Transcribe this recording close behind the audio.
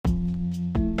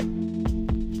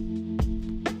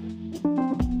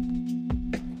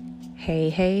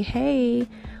Hey, hey, hey.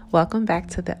 Welcome back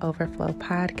to the Overflow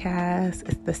podcast.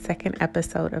 It's the second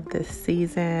episode of this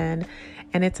season,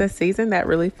 and it's a season that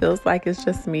really feels like it's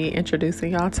just me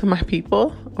introducing y'all to my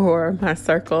people or my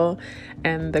circle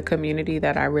and the community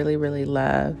that I really, really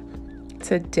love.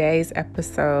 Today's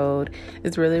episode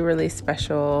is really, really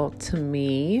special to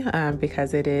me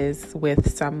because it is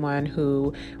with someone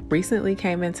who recently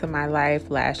came into my life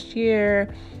last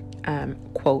year.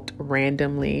 Quote,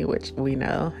 randomly, which we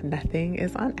know nothing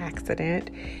is on accident.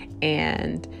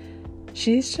 And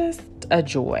she's just a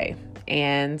joy.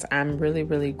 And I'm really,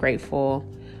 really grateful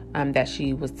that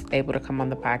she was able to come on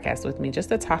the podcast with me just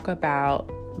to talk about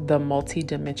the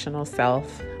multidimensional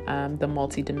self, the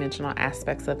multidimensional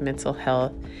aspects of mental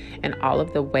health, and all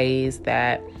of the ways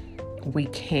that we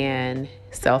can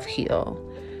self-heal.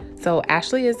 So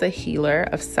Ashley is a healer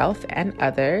of self and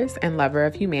others and lover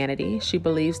of humanity. She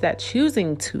believes that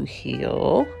choosing to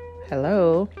heal,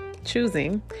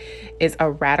 choosing is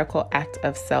a radical act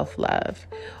of self-love.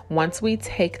 Once we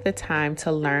take the time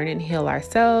to learn and heal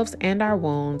ourselves and our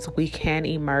wounds, we can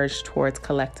emerge towards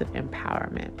collective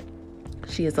empowerment.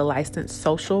 She is a licensed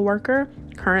social worker,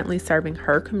 currently serving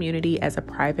her community as a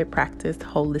private practice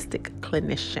holistic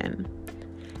clinician.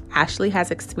 Ashley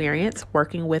has experience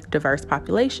working with diverse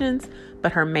populations,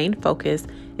 but her main focus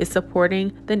is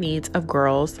supporting the needs of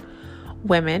girls,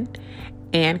 women,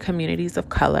 and communities of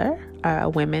color,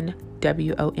 women,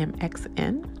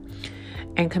 WOMXN,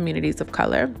 and communities of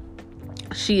color.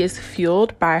 She is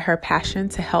fueled by her passion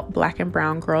to help Black and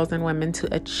brown girls and women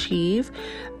to achieve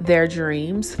their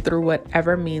dreams through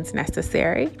whatever means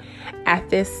necessary. At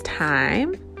this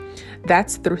time,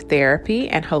 that's through therapy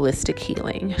and holistic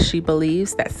healing. She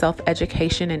believes that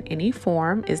self-education in any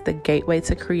form is the gateway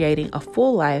to creating a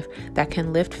full life that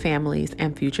can lift families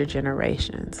and future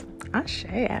generations. Ashe,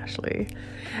 Ashley.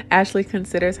 Ashley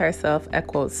considers herself a,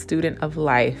 quote, student of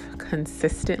life,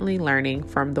 consistently learning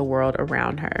from the world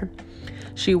around her.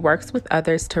 She works with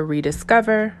others to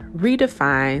rediscover,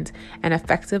 redefine, and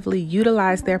effectively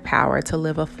utilize their power to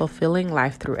live a fulfilling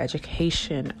life through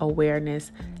education,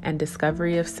 awareness, and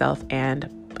discovery of self and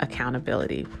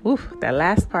accountability. That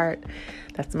last part,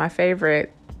 that's my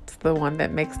favorite. It's the one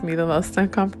that makes me the most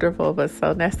uncomfortable, but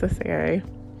so necessary.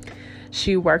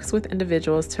 She works with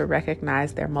individuals to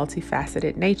recognize their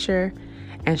multifaceted nature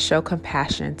and show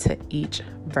compassion to each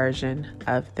version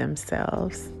of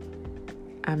themselves.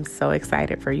 I'm so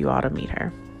excited for you all to meet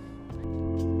her.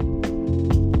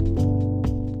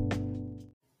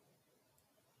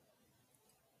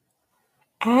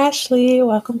 Ashley,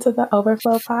 welcome to the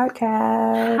Overflow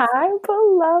podcast. Hi,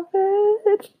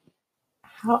 beloved.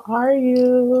 How are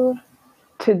you?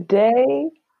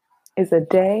 Today is a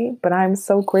day, but I'm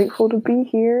so grateful to be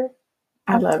here.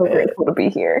 I'm so grateful to be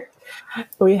here.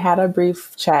 We had a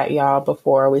brief chat, y'all,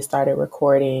 before we started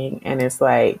recording, and it's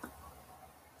like,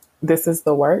 this is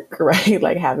the work, right?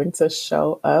 Like having to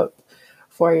show up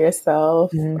for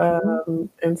yourself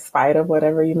in spite of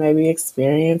whatever you may be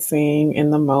experiencing in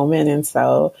the moment. And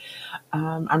so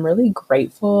I'm really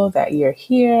grateful that you're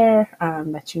here,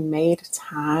 that you made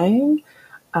time.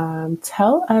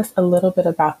 Tell us a little bit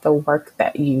about the work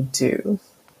that you do.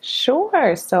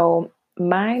 Sure. So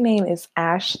my name is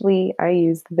Ashley. I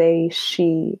use they,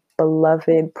 she,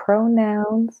 beloved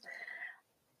pronouns.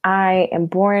 I am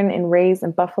born and raised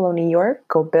in Buffalo, New York.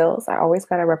 Go Bills. I always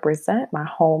got to represent my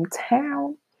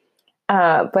hometown.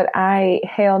 But I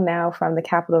hail now from the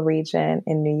capital region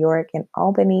in New York and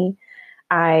Albany.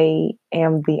 I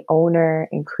am the owner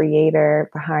and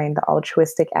creator behind the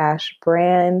Altruistic Ash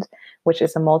brand, which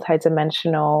is a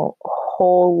multidimensional,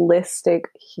 holistic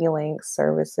healing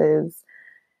services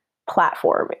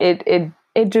platform. It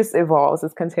just evolves.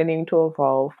 It's continuing to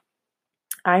evolve.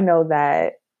 I know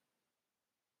that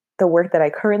the work that I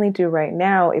currently do right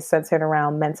now is centered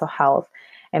around mental health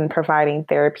and providing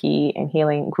therapy and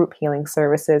healing, group healing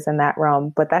services in that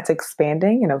realm. But that's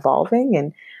expanding and evolving.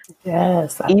 And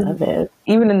yes, I love it.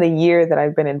 Even in the year that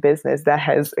I've been in business, that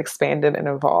has expanded and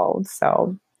evolved.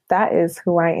 So that is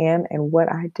who I am and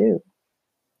what I do.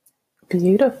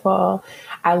 Beautiful.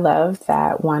 I love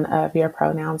that one of your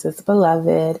pronouns is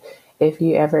beloved. If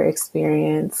you ever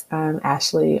experience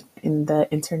Ashley in the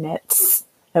internets,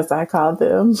 as I call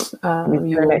them,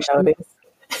 you will notice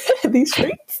these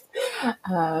streets.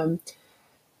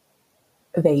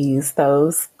 They use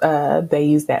those. They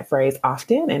use that phrase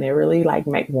often, and it really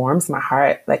warms my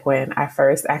heart. Like when I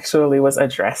first actually was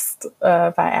addressed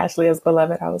by Ashley as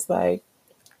beloved, I was like,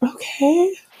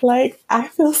 okay, like I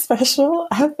feel special.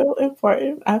 I feel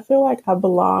important. I feel like I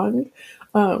belong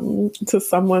to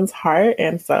someone's heart,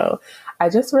 and so I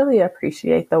just really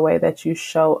appreciate the way that you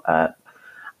show up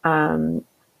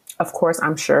of course,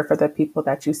 I'm sure for the people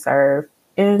that you serve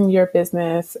in your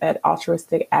business at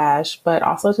Altruistic Ash, but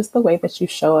also just the way that you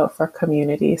show up for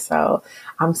community. So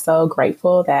I'm so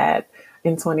grateful that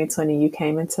in 2020 you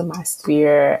came into my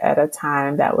sphere at a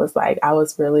time that was like, I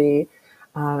was really,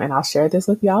 and I'll share this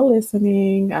with y'all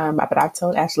listening, but I've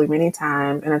told Ashley many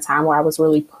times, in a time where I was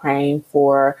really praying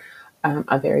for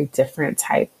a very different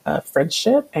type of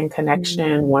friendship and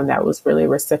connection, one that was really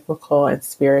reciprocal and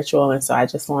spiritual. And so I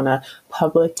just want to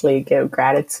publicly give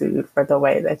gratitude for the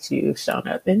way that you've shown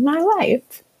up in my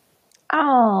life.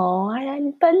 Oh, I'm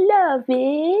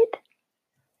beloved.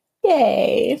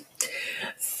 Yay.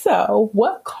 So,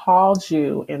 what called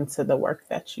you into the work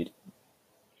that you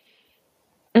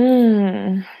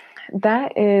do?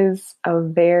 That is a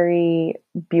very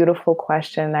beautiful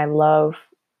question. I love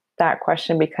that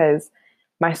question because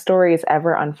my story is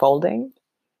ever unfolding.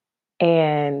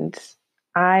 And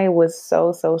I was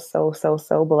so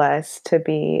blessed to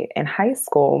be in high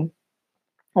school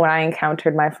when I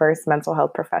encountered my first mental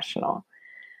health professional.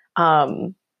 I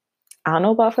don't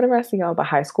know about for the rest of y'all, but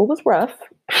high school was rough.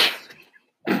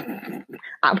 It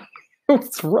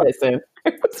was rough. Listen.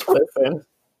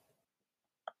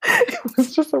 It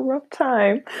was just a rough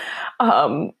time.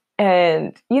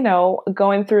 And,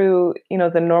 going through,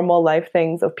 the normal life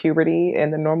things of puberty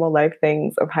and the normal life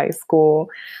things of high school,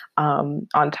 on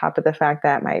top of the fact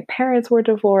that my parents were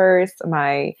divorced,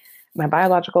 my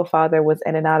biological father was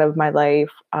in and out of my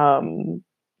life, and,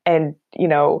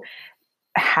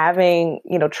 having,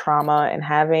 trauma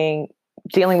and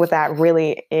dealing with that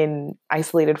really in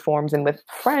isolated forms and with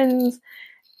friends,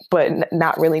 but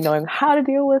not really knowing how to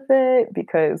deal with it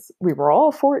because we were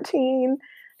all 14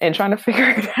 and trying to figure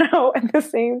it out at the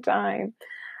same time.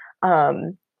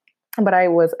 But I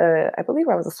believe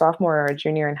I was a sophomore or a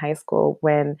junior in high school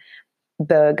when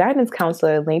the guidance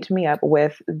counselor linked me up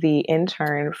with the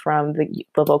intern from the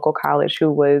local college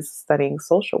who was studying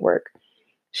social work.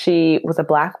 She was a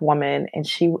Black woman, and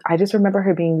I just remember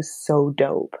her being so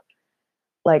dope.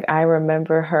 Like, I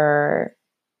remember her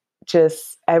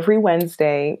just every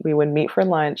Wednesday, we would meet for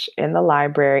lunch in the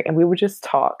library and we would just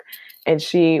talk. And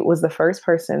she was the first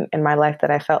person in my life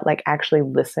that I felt like actually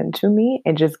listened to me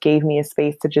and just gave me a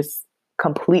space to just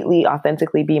completely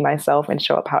authentically be myself and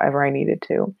show up however I needed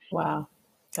to. Wow.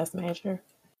 That's major.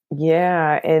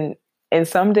 Yeah. And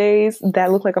some days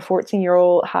that looked like a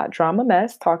 14-year-old hot drama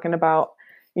mess talking about,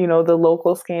 the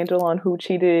local scandal on who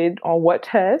cheated on what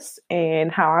test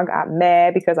and how I got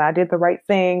mad because I did the right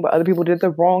thing, but other people did the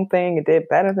wrong thing and did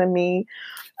better than me.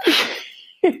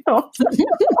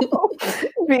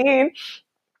 Being,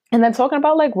 and then talking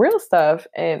about like real stuff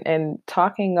and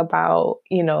talking about,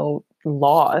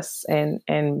 loss and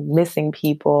missing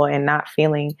people and not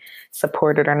feeling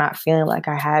supported or not feeling like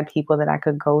I had people that I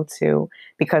could go to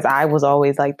because I was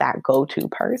always like that go-to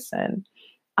person.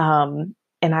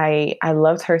 And I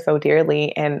loved her so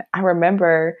dearly. And I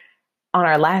remember on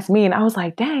our last meeting, I was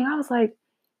like,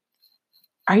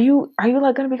 are you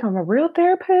like going to become a real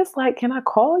therapist? Like, can I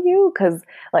call you? Cause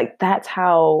like, that's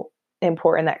how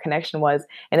important that connection was.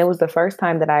 And it was the first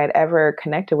time that I had ever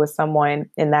connected with someone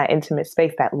in that intimate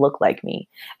space that looked like me.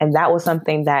 And that was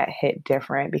something that hit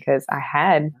different because I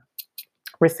had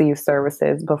received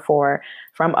services before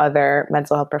from other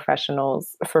mental health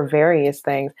professionals for various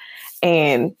things.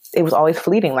 And it was always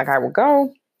fleeting. Like, I would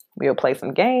go, we would play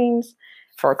some games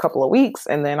for a couple of weeks,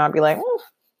 and then I'd be like,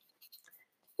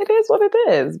 it is what it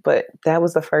is. But that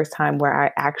was the first time where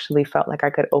I actually felt like I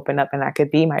could open up and I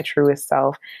could be my truest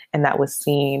self. And that was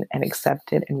seen and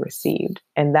accepted and received.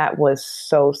 And that was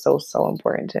so, so, so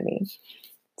important to me.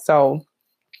 So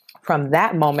from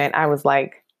that moment, I was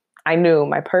like, I knew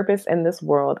my purpose in this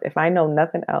world, if I know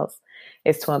nothing else,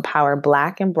 is to empower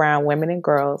Black and brown women and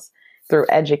girls through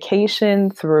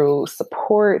education, through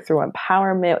support, through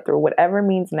empowerment, through whatever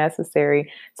means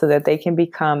necessary so that they can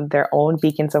become their own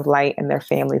beacons of light in their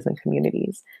families and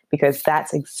communities, because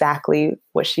that's exactly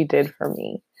what she did for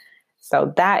me.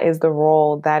 So that is the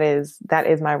role, that is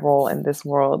my role in this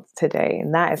world today.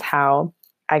 And that is how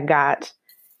I got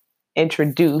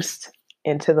introduced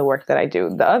into the work that I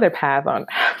do. The other path on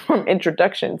from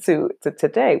introduction to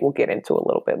today, we'll get into a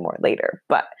little bit more later.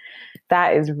 But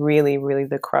that is really, really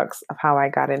the crux of how I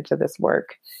got into this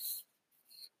work.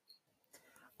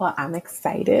 Well, I'm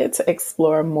excited to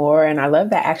explore more. And I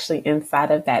love that actually inside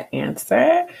of that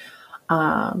answer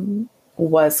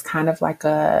was kind of like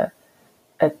a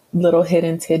little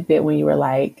hidden tidbit when you were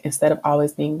like, instead of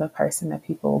always being the person that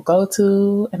people go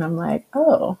to. And I'm like,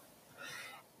 oh.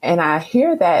 And I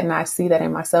hear that and I see that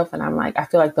in myself. And I'm like, I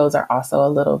feel like those are also a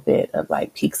little bit of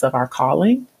like peaks of our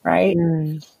calling, right?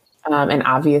 And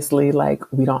obviously, like,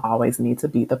 we don't always need to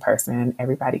be the person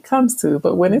everybody comes to,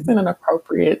 but when it's in an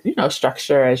appropriate,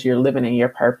 structure as you're living in your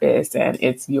purpose and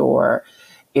if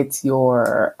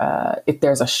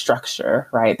there's a structure,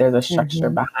 right? There's a structure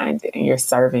Mm-hmm. behind it and you're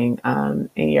serving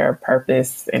in your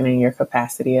purpose and in your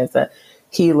capacity as a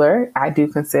healer. I do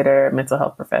consider mental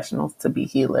health professionals to be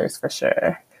healers for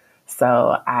sure.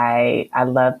 So I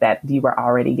love that you were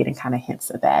already getting kind of hints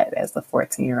of that as a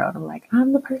 14-year-old. I'm like,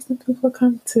 I'm the person people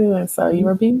come to. And so you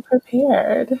were being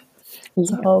prepared to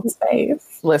Yeah. hold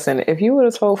space. Listen, if you would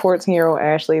have told 14-year-old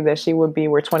Ashley that she would be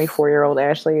where 24-year-old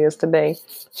Ashley is today,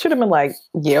 should have been like,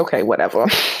 yeah, okay, whatever.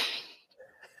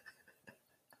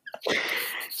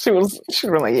 Should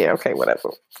have been like, yeah, okay, whatever.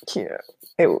 Yeah.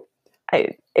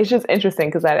 It's just interesting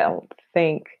because I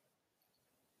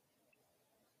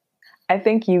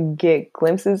think you get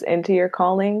glimpses into your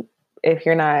calling if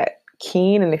you're not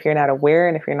keen and if you're not aware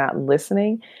and if you're not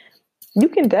listening. You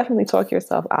can definitely talk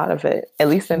yourself out of it, at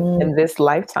least in this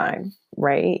lifetime,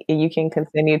 right? And you can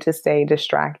continue to stay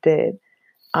distracted.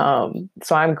 So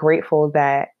I'm grateful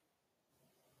that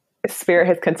Spirit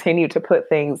has continued to put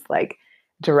things like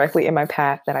directly in my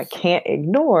path that I can't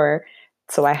ignore.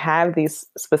 So I have these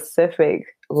specific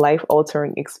life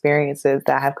altering experiences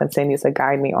that have continued to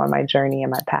guide me on my journey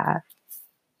and my path.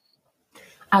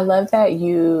 I love that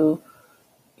you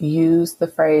use the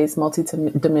phrase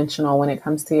multidimensional when it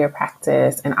comes to your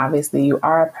practice. And obviously, you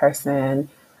are a person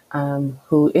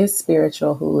who is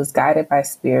spiritual, who is guided by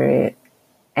spirit.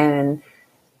 And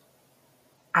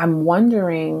I'm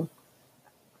wondering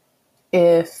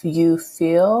if you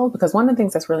feel, because one of the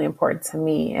things that's really important to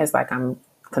me is like I'm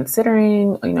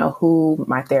considering, who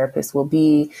my therapist will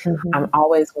be. Mm-hmm. I'm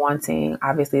always wanting,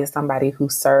 obviously, as somebody who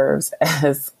serves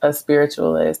as a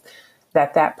spiritualist,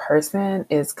 that person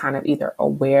is kind of either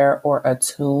aware or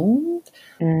attuned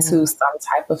to some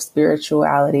type of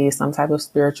spirituality, some type of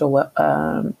spiritual,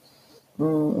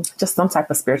 just some type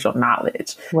of spiritual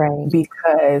knowledge. Right.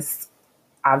 Because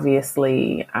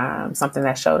obviously, something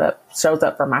that shows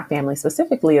up for my family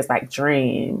specifically is like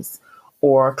dreams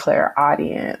or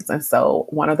clairaudience. And so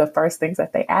one of the first things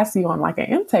that they ask you on like an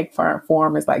intake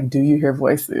form is like, do you hear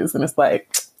voices? And it's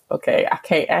like, okay, I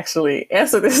can't actually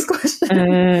answer this question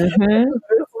this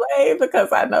way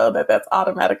because I know that that's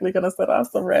automatically going to set off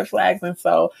some red flags. And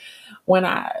so when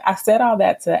I said all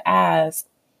that to ask,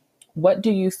 what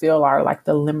do you feel are like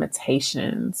the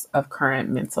limitations of current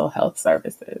mental health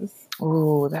services?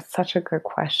 Oh, that's such a good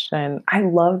question. I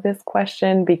love this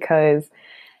question because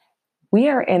we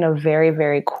are in a very,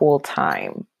 very cool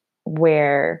time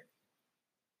where,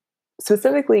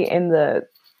 specifically in the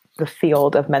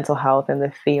field of mental health and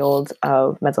the field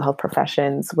of mental health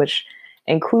professions, which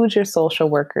includes your social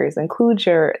workers, includes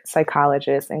your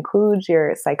psychologists, includes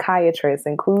your psychiatrists,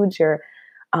 includes your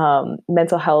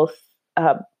mental health,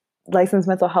 licensed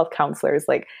mental health counselors.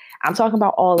 Like, I'm talking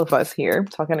about all of us here, I'm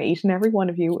talking to each and every one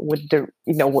of you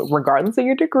regardless of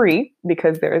your degree,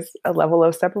 because there's a level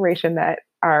of separation that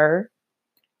our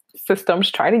systems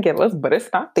try to give us, but it's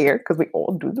not there because we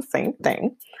all do the same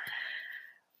thing.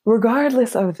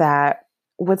 Regardless of that,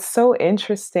 what's so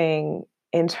interesting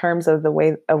in terms of the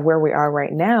way of where we are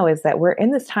right now is that we're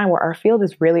in this time where our field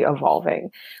is really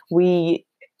evolving. We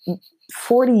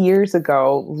 40 years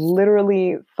ago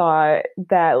literally thought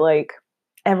that like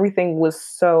everything was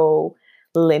so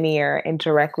linear and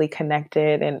directly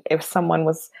connected, and if someone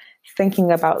was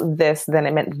thinking about this, then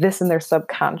it meant this in their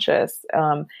subconscious.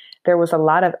 There was a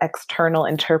lot of external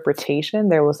interpretation.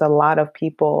 There was a lot of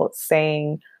people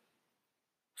saying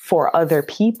for other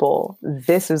people,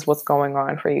 this is what's going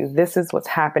on for you, this is what's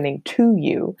happening to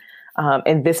you,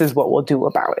 and this is what we'll do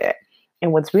about it.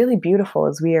 And what's really beautiful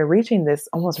is we are reaching this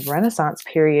almost Renaissance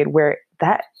period where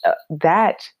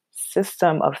that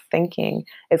system of thinking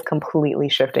is completely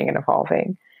shifting and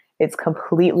evolving. It's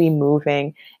completely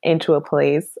moving into a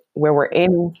place where we're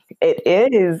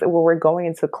going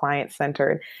into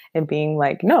client-centered and being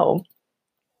like, no,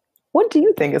 what do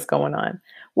you think is going on?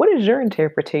 What is your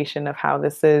interpretation of how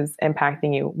this is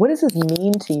impacting you? What does this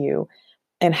mean to you?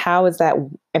 And how is that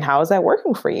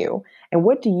working for you? And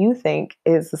what do you think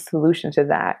is the solution to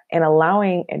that? And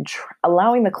allowing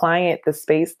the client the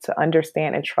space to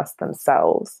understand and trust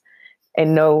themselves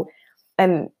and know.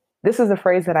 And this is a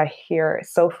phrase that I hear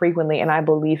so frequently, and I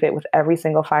believe it with every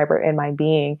single fiber in my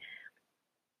being.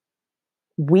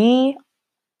 We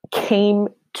came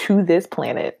to this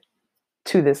planet,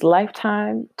 to this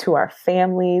lifetime, to our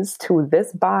families, to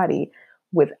this body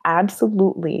with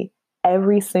absolutely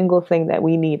every single thing that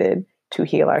we needed to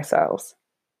heal ourselves.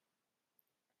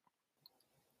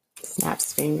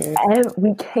 Snaps fingers. And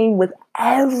we came with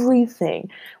everything,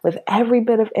 with every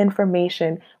bit of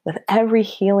information, with every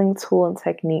healing tool and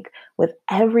technique, with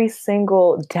every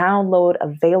single download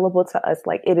available to us.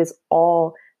 Like, it is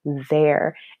all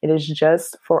there. It is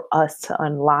just for us to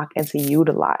unlock and to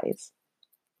utilize.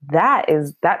 That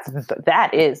is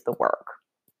the work,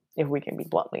 if we can be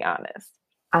bluntly honest.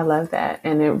 I love that.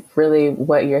 And it really,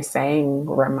 what you're saying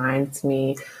reminds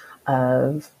me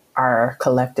of our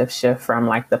collective shift from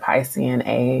like the Piscean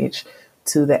age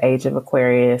to the age of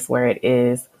Aquarius, where it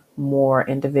is more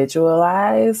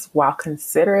individualized while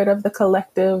considerate of the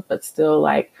collective, but still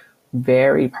like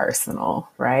very personal,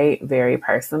 right? Very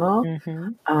personal.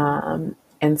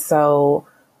 And so,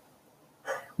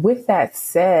 with that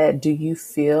said, do you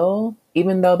feel,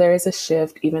 even though there is a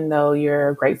shift, even though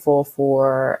you're grateful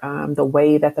for the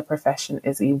way that the profession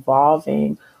is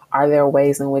evolving, are there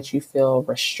ways in which you feel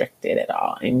restricted at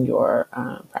all in your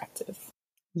practice?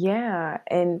 Yeah.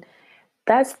 And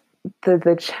that's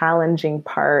the challenging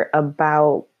part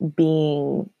about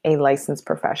being a licensed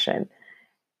profession.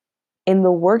 In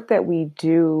the work that we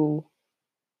do,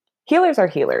 healers are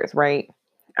healers, right?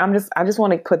 I just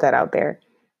want to put that out there.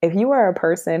 If you are a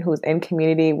person who's in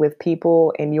community with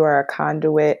people and you are a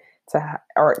conduit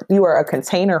or you are a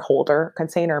container holder,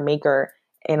 container maker,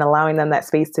 and allowing them that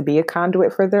space to be a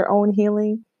conduit for their own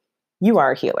healing, you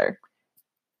are a healer.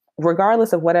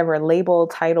 Regardless of whatever label,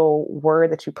 title,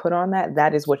 word that you put on that,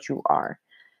 that is what you are.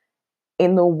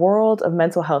 In the world of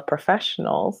mental health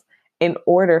professionals, in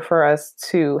order for us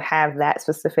to have that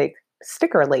specific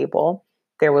sticker label,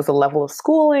 there was a level of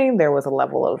schooling, there was a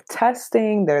level of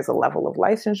testing, there's a level of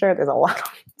licensure, there's a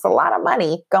lot of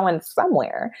money going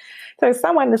somewhere. So there's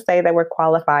someone to say that we're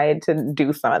qualified to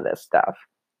do some of this stuff.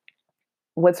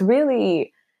 What's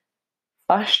really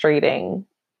frustrating,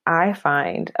 I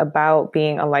find, about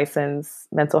being a licensed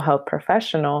mental health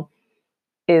professional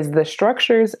is the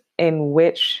structures in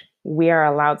which we are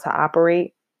allowed to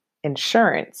operate: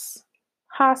 insurance,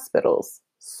 hospitals,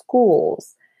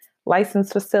 schools,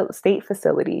 licensed state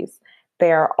facilities.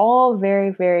 They are all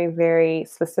very, very, very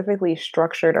specifically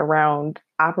structured around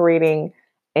operating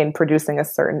and producing a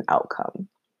certain outcome.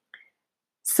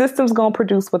 Systems going to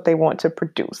produce what they want to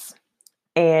produce.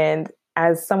 And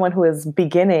as someone who is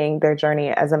beginning their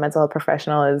journey as a mental health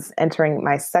professional, is entering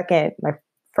my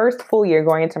first full year,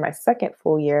 going into my second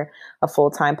full year of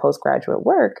full-time postgraduate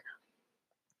work,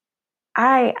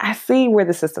 I see where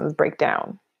the systems break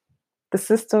down. The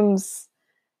systems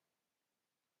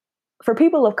for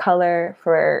people of color,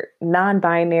 for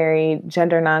non-binary,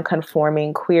 gender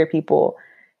non-conforming, queer people,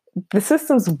 the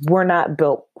systems were not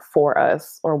built for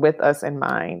us or with us in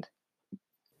mind.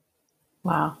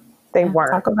 Wow. They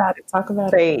weren't. Talk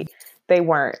about it. They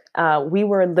weren't. We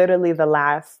were literally the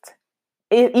last,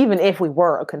 even if we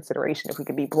were a consideration, if we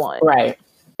could be blunt. Right.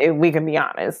 If we can be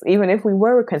honest, even if we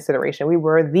were a consideration, we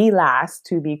were the last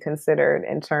to be considered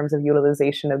in terms of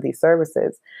utilization of these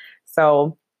services.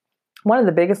 So one of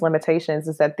the biggest limitations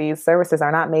is that these services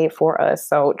are not made for us.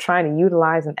 So trying to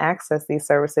utilize and access these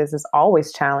services is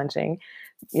always challenging.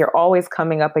 You're always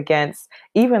coming up against,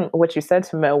 even what you said,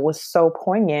 Timil, was so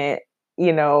poignant,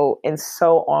 and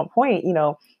so on point.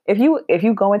 If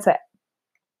you go into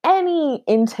any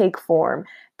intake form,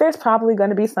 there's probably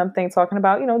going to be something talking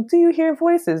about, do you hear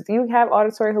voices? Do you have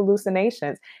auditory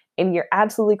hallucinations? And you're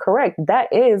absolutely correct.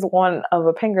 That is one of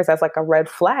the fingers that's like a red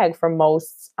flag for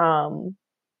most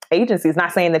agencies.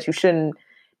 Not saying that you shouldn't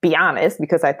be honest,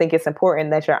 because I think it's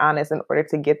important that you're honest in order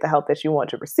to get the help that you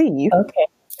want to receive.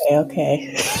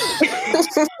 Okay.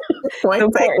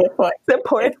 It's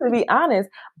important to be honest,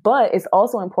 but it's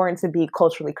also important to be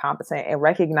culturally competent and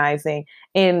recognizing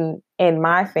in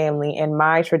my family, in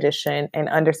my tradition, and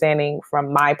understanding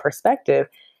from my perspective,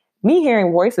 me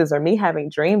hearing voices or me having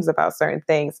dreams about certain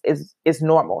things is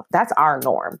normal. That's our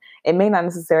norm. It may not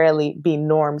necessarily be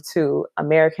norm to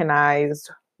Americanized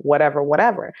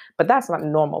whatever, but that's not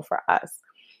normal for us.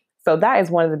 So that is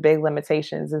one of the big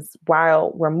limitations, is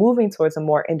while we're moving towards a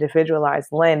more individualized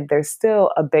lens, there's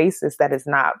still a basis that is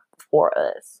not for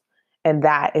us. And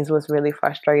that is what's really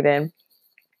frustrating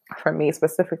for me,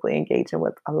 specifically engaging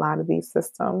with a lot of these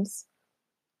systems.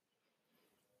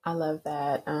 I love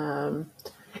that.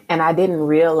 And I didn't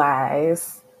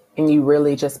realize, and you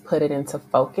really just put it into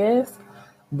focus,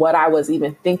 what I was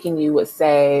even thinking you would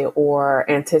say or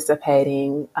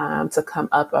anticipating to come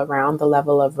up around the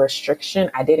level of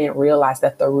restriction. I didn't realize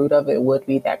that the root of it would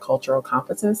be that cultural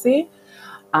competency.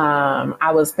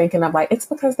 I was thinking of like, it's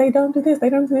because they don't do this, they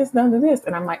don't do this, don't do this.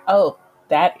 And I'm like, oh,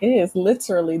 that is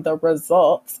literally the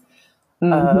result of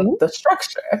Mm-hmm. the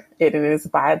structure. It is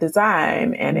by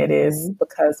design, and it is Mm-hmm.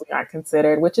 because we are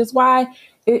considered, which is why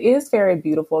it is very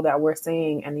beautiful that we're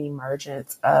seeing an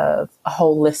emergence of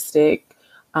holistic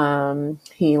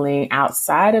healing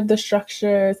outside of the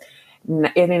structures. And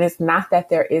it's not that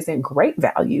there isn't great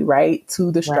value, right,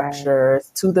 to the Right.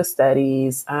 structures, to the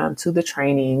studies, to the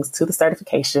trainings, to the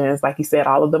certifications. Like you said,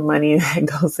 all of the money that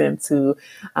goes into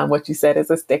what you said is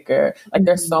a sticker. Like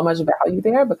there's Mm-hmm. so much value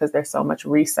there because there's so much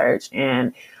research,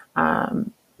 and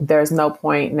there's no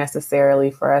point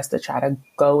necessarily for us to try to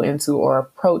go into or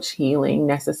approach healing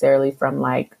necessarily from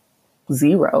like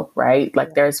zero, right?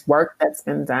 Like there's work that's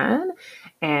been done,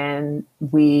 and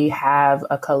we have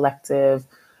a collective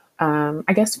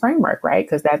I guess, framework, right?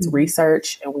 Because that's Mm-hmm.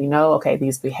 research, and we know, okay,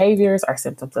 these behaviors are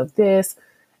symptoms of this,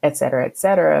 et cetera, et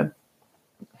cetera.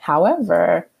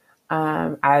 However,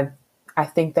 I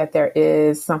think that there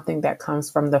is something that comes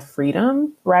from the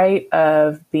freedom, right,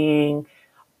 of being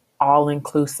all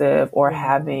inclusive or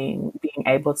Yeah. being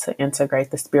able to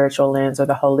integrate the spiritual lens or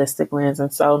the holistic lens.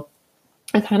 And so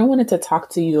I kind of wanted to talk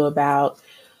to you about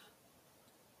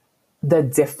the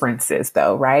differences,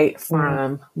 though, right,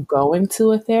 from going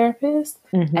to a therapist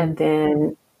Mm-hmm. and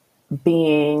then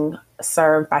being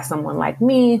served by someone like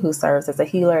me who serves as a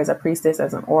healer, as a priestess,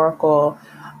 as an oracle,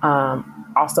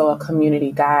 also a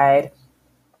community guide.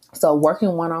 So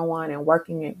working one-on-one and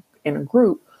working in a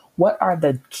group, what are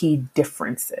the key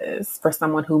differences for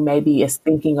someone who maybe is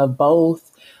thinking of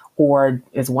both or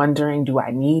is wondering, do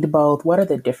I need both? What are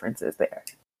the differences there?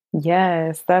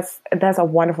 Yes, that's a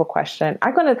wonderful question.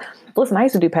 I'm gonna listen. I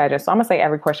used to do pageants, so I'm gonna say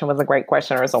every question was a great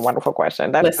question or it's a wonderful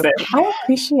question. That's just Listen, I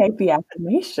appreciate the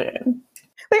affirmation.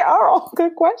 they are all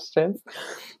good questions.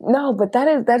 No, but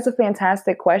that's a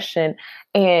fantastic question,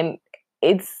 and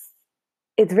it's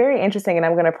it's very interesting. And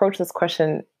I'm going to approach this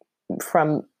question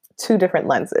from two different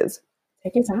lenses.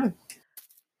 Take your time.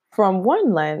 From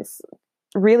one lens,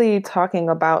 really talking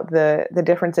about the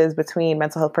differences between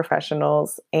mental health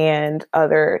professionals and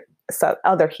other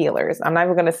healers. I'm not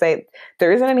even going to say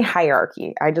there isn't any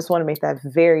hierarchy. I just want to make that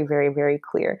very, very, very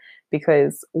clear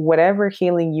because whatever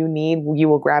healing you need, you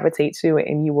will gravitate to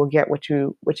and you will get what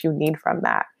you need from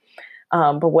that.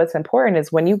 But what's important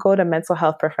is when you go to mental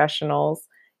health professionals,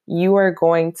 you are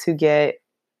going to get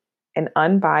an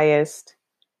unbiased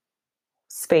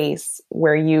space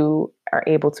where you are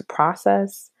able to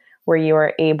process, where you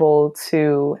are able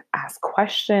to ask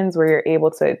questions, where you're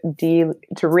able to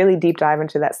really deep dive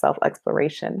into that self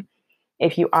exploration.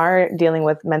 If you are dealing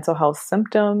with mental health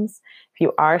symptoms, if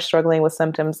you are struggling with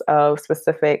symptoms of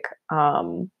specific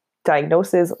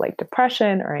diagnoses like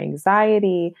depression or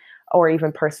anxiety or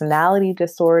even personality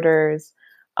disorders,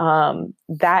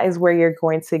 that is where you're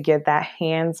going to get that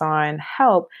hands on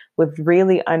help with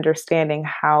really understanding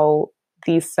how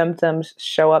these symptoms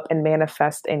show up and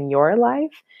manifest in your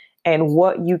life and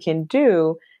what you can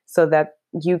do so that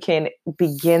you can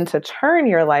begin to turn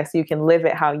your life so you can live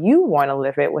it how you want to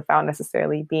live it without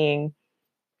necessarily being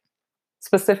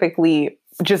specifically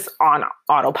just on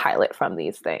autopilot from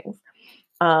these things.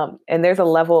 And there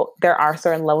are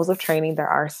certain levels of training, there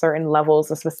are certain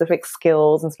levels of specific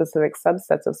skills and specific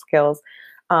subsets of skills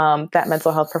that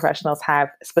mental health professionals have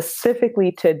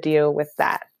specifically to deal with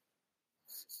that.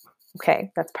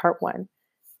 Okay, that's part one.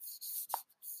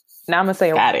 Now I'm going to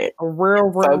say Got it. a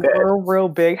real, So real, good. real, real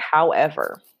big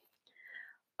however.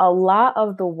 A lot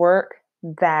of the work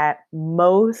that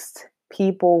most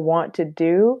people want to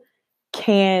do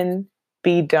can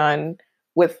be done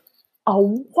with a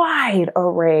wide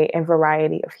array and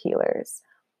variety of healers.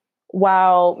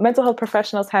 While mental health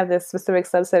professionals have this specific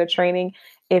subset of training,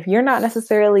 if you're not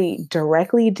necessarily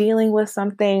directly dealing with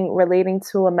something relating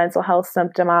to a mental health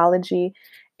symptomology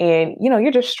and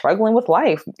you're just struggling with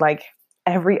life like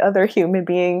every other human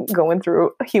being going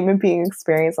through a human being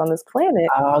experience on this planet,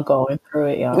 All going through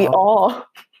it, we y'all. all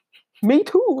me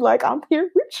too, like I'm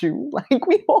here with you, like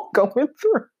we all going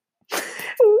through.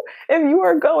 If you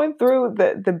are going through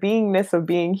the beingness of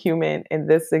being human in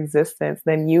this existence,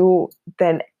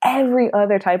 then every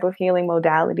other type of healing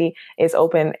modality is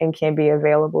open and can be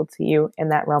available to you in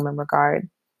that realm and regard.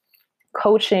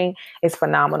 Coaching is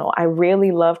phenomenal. I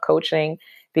really love coaching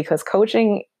because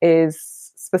coaching is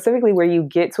specifically where you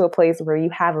get to a place where you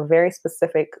have a very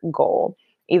specific goal.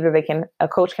 Either a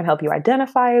coach can help you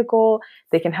identify a goal,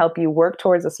 they can help you work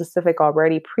towards a specific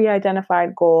already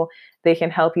pre-identified goal, they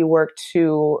can help you work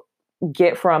to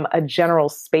get from a general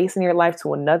space in your life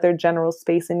to another general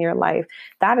space in your life.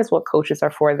 That is what coaches are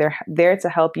for. They're there to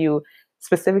help you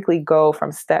specifically go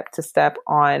from step to step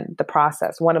on the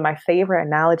process. One of my favorite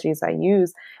analogies I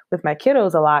use with my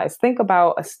kiddos a lot is think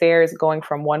about a stairs going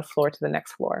from one floor to the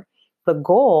next floor. the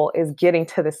goal is getting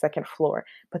to the second floor,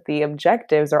 but the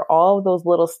objectives are all those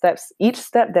little steps. Each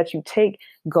step that you take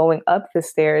going up the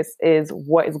stairs is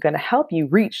what is going to help you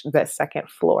reach the second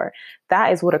floor.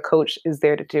 That is what a coach is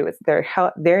there to do. It's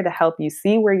there to help you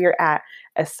see where you're at,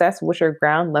 assess what your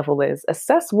ground level is,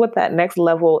 assess what that next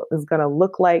level is going to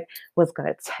look like, what it's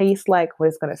going to taste like, what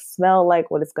it's going to smell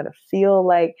like, what it's going to feel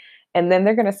like. And then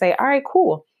they're going to say, all right,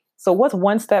 cool. So what's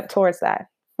one step towards that?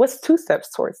 What's two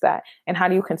steps towards that? And how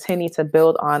do you continue to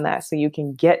build on that so you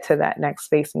can get to that next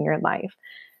space in your life?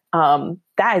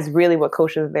 That is really what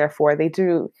coaches are there for. They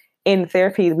do, in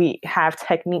therapy, we have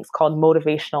techniques called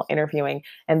motivational interviewing,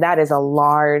 and that is a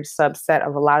large subset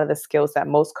of a lot of the skills that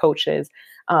most coaches,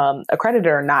 accredited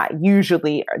or not,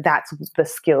 usually that's the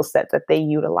skill set that they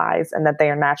utilize and that they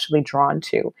are naturally drawn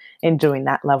to in doing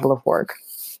that level of work.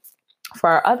 For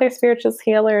our other spiritual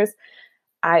healers,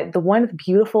 the one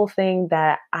beautiful thing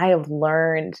that I have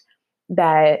learned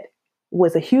that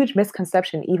was a huge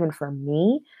misconception, even for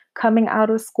me coming out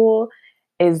of school,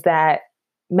 is that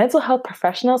mental health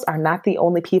professionals are not the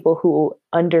only people who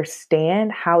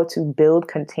understand how to build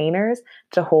containers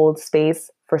to hold space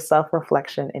for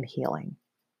self-reflection and healing.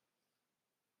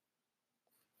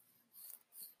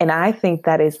 And I think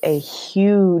that is a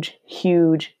huge,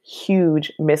 huge,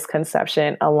 huge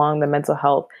misconception along the mental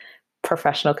health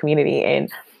professional community.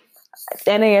 And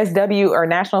NASW, or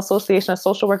National Association of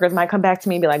Social Workers, might come back to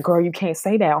me and be like, girl, you can't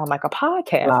say that on like a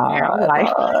podcast now.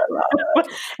 Like,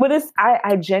 but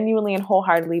I genuinely and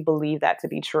wholeheartedly believe that to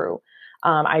be true.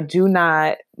 I do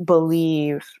not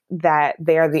believe that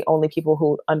they are the only people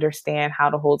who understand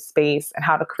how to hold space and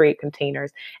how to create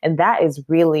containers. And that is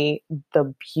really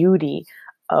the beauty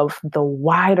of the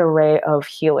wide array of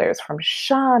healers, from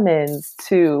shamans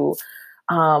to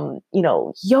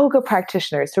yoga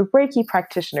practitioners, to Reiki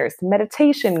practitioners, to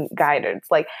meditation guidance.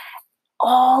 Like,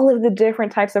 all of the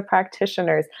different types of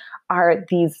practitioners are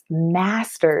these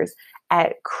masters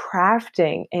at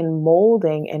crafting and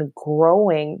molding and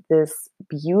growing this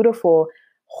beautiful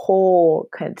whole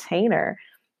container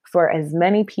for as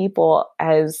many people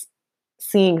as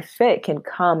seeing fit can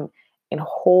come and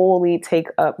wholly take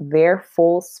up their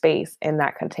full space in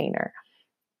that container,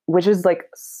 which is like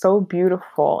so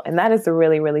beautiful. And that is the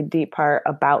really, really deep part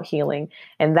about healing.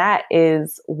 And that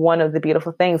is one of the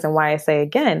beautiful things. And why I say,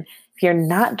 again, if you're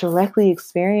not directly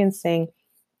experiencing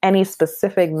any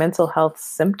specific mental health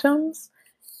symptoms,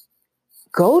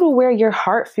 go to where your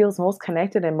heart feels most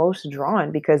connected and most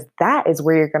drawn, because that is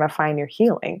where you're going to find your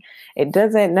healing. It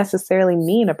doesn't necessarily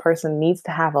mean a person needs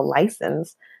to have a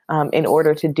license in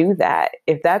order to do that.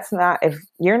 If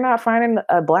you're not finding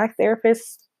a Black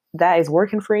therapist that is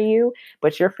working for you,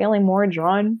 but you're feeling more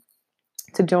drawn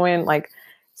to doing like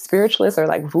spiritualist or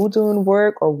like voodoo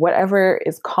work or whatever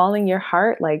is calling your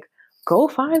heart, like, go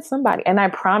find somebody. And I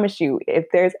promise you, if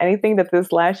there's anything that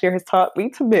this last year has taught me,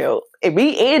 Timil,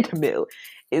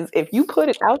 is if you put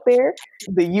it out there,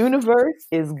 the universe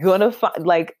is gonna find,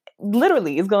 like,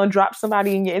 literally, is gonna drop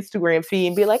somebody in your Instagram feed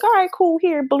and be like, all right, cool,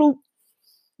 here, bloop.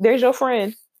 There's your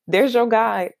friend. There's your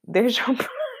guide. There's your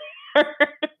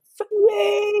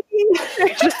Yay!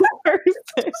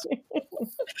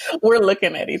 We're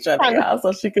looking at each other now,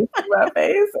 so she can see my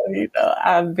face. And,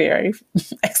 I'm very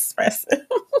expressive.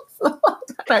 So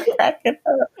I'm cracking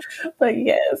up. But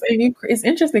yes, and it's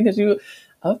interesting because you,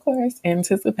 of course,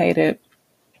 anticipated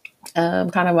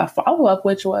kind of a follow-up,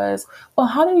 which was, well,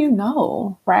 how do you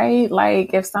know, right?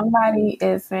 Like, if somebody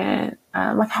isn't,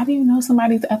 like, how do you know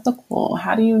somebody's ethical?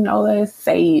 How do you know that it's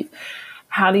safe?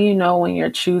 How do you know when you're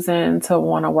choosing to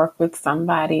want to work with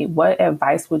somebody? What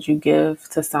advice would you give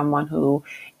to someone who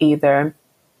either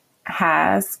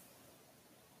has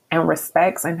and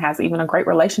respects and has even a great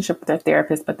relationship with their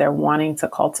therapist, but they're wanting to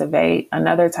cultivate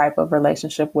another type of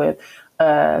relationship with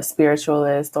a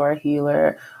spiritualist or a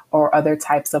healer or other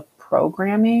types of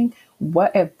programming?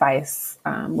 What advice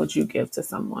would you give to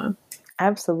someone?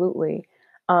 Absolutely.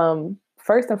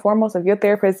 First and foremost, if your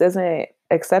therapist isn't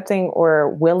accepting or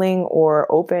willing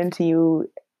or open to you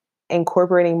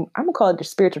incorporating, I'm gonna call it your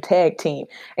spiritual tag team,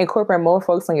 incorporate more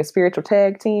folks on your spiritual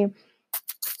tag team.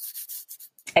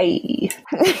 Hey,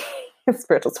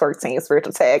 spiritual twerk team,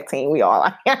 spiritual tag team, we all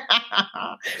like.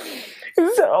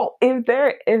 So if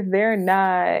they're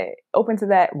not open to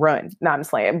that, run. No, I'm just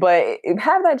playing, but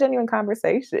have that genuine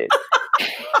conversation.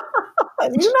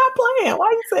 You're not playing.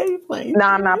 Why you say you're playing? No,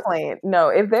 I'm not playing.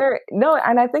 No,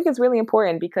 and I think it's really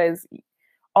important because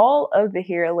all of the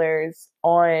healers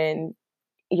on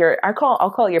I'll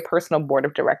call it your personal board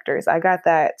of directors. I got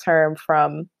that term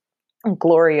from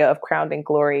Gloria of Crowned in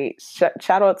Glory.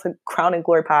 Shout out to Crowned in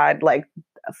Glory Pod, like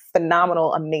a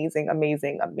phenomenal, amazing,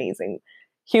 amazing, amazing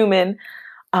human.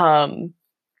 Um,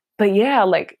 but yeah,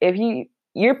 like if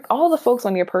you're all the folks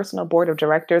on your personal board of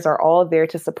directors are all there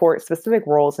to support specific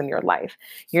roles in your life.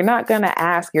 You're not going to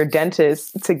ask your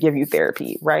dentist to give you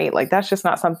therapy, right? Like that's just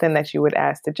not something that you would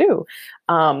ask to do.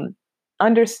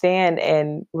 Understand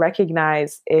and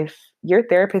recognize if your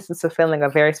therapist is fulfilling a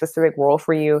very specific role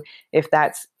for you, if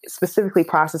that's specifically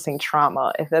processing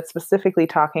trauma, if that's specifically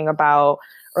talking about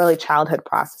early childhood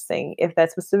processing, if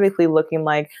that's specifically looking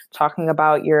like talking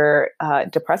about your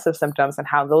depressive symptoms and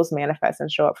how those manifest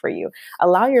and show up for you.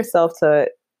 Allow yourself to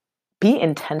be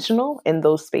intentional in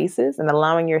those spaces and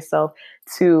allowing yourself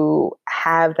to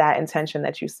have that intention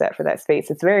that you set for that space.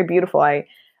 It's very beautiful. I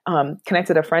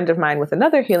connected a friend of mine with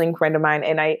another healing friend of mine,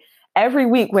 and every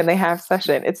week when they have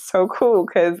session, it's so cool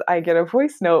because I get a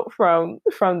voice note from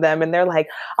them, and they're like,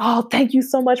 "Oh, thank you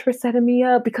so much for setting me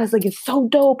up because like it's so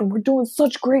dope and we're doing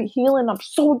such great healing. I'm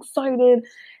so excited."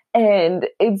 And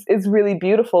it's really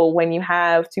beautiful when you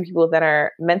have two people that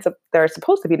are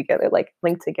supposed to be together, like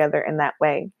linked together in that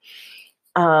way.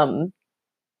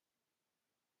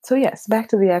 So yes, back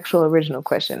to the actual original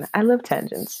question. I love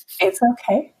tangents. It's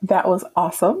okay. That was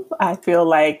awesome. I feel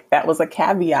like that was a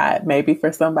caveat maybe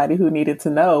for somebody who needed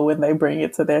to know when they bring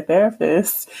it to their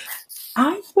therapist.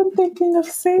 I've been thinking of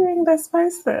seeing this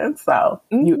person. So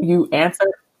you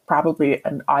answered probably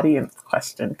an audience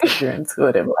question because you're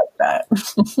intuitive like that.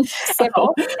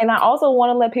 So, and I also want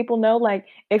to let people know, like,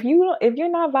 if you're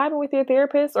not vibing with your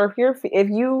therapist, or if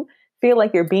you feel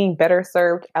like you're being better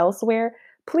served elsewhere,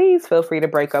 please feel free to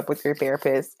break up with your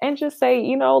therapist and just say,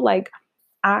 like,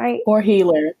 or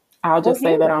healer. I'll just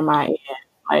say that on my end.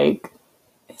 Like,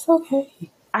 it's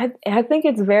okay. I think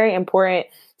it's very important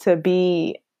to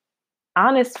be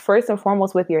honest first and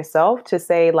foremost with yourself, to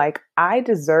say like, I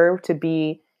deserve to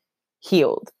be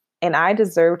healed and I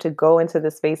deserve to go into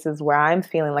the spaces where I'm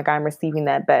feeling like I'm receiving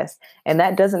that best. And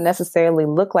that doesn't necessarily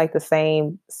look like the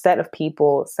same set of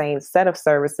people, same set of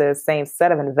services, same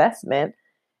set of investment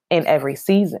in every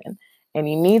season. And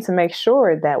you need to make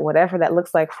sure that whatever that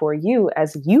looks like for you,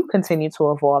 as you continue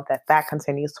to evolve, that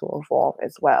continues to evolve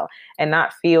as well, and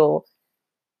not feel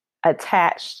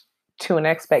attached to an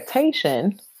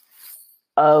expectation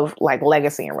of like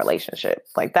legacy and relationship.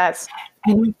 Like that's,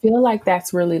 and I feel like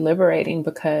that's really liberating,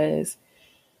 because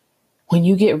when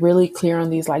you get really clear on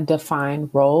these like defined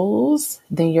roles,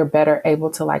 then you're better able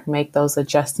to like make those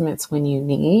adjustments when you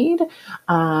need.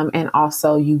 And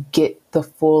also you get the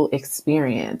full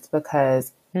experience,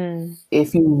 because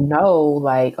if you know,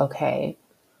 like, okay,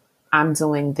 I'm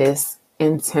doing this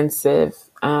intensive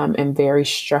and very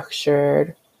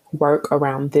structured work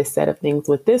around this set of things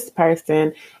with this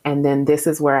person, and then this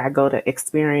is where I go to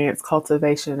experience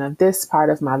cultivation of this part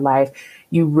of my life,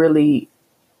 you really,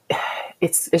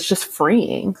 it's just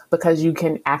freeing, because you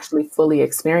can actually fully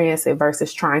experience it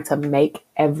versus trying to make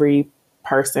every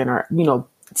person or,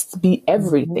 be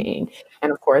everything.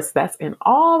 And of course, that's in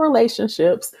all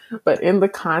relationships, but in the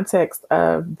context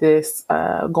of this,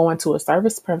 going to a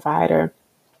service provider,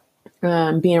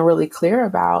 being really clear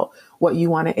about what you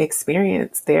want to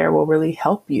experience there will really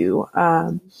help you.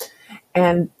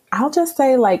 And I'll just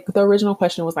say, like, the original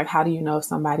question was like, how do you know if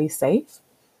somebody's safe?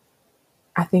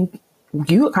 I think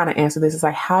you kind of answered this. It's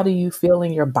like, how do you feel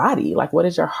in your body? Like, what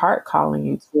is your heart calling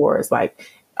you towards? Like,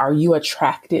 are you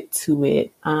attracted to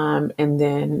it? And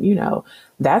then,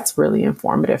 that's really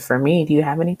informative for me. Do you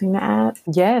have anything to add?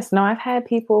 Yes. No, I've had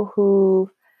people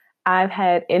who I've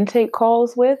had intake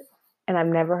calls with and I've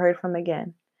never heard from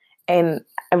again. And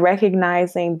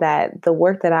recognizing that the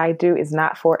work that I do is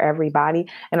not for everybody.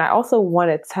 And I also want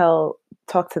to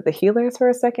talk to the healers for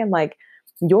a second. Like,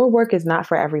 your work is not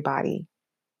for everybody.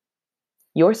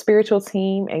 Your spiritual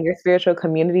team and your spiritual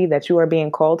community that you are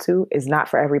being called to is not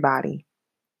for everybody.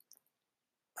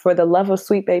 For the love of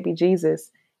sweet baby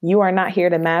Jesus, you are not here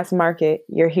to mass market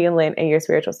your healing and your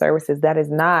spiritual services. That is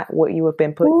not what you have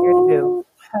been put here to do.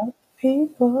 Help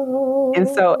people.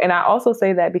 And I also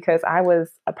say that because I was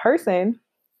a person,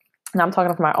 and I'm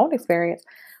talking from my own experience,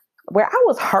 where I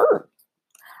was hurt.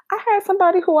 I had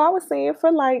somebody who I was seeing for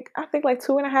I think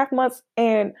 2.5 months,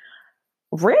 and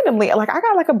randomly, like, I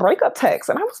got like a breakup text,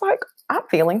 and I was like, I'm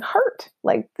feeling hurt.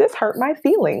 Like, this hurt my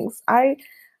feelings. I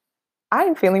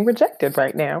am feeling rejected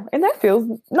right now, and that feels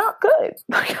not good.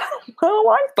 Like, I don't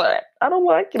like that. I don't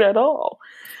like it at all.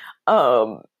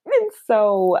 And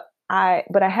so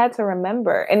but I had to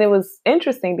remember, and it was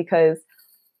interesting because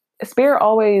Spirit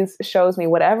always shows me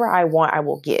whatever I want, I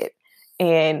will get.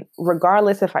 And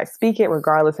regardless if I speak it,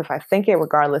 regardless if I think it,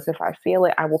 regardless if I feel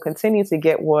it, I will continue to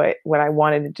get what I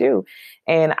wanted to do.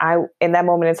 And in that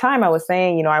moment in time, I was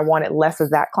saying, I wanted less of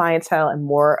that clientele and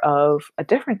more of a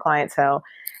different clientele.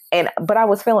 But I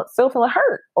was still feeling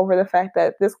hurt over the fact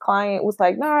that this client was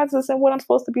like, "No, this isn't what I'm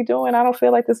supposed to be doing. I don't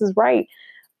feel like this is right."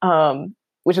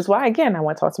 Which is why, again, I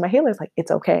want to talk to my healers. Like,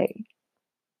 it's okay.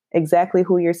 Exactly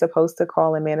who you're supposed to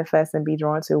call and manifest and be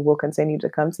drawn to will continue to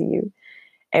come to you.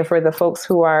 And for the folks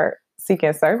who are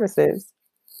seeking services,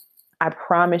 I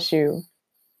promise you,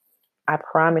 I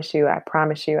promise you, I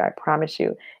promise you, I promise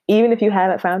you, even if you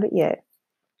haven't found it yet,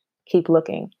 keep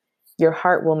looking. Your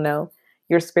heart will know.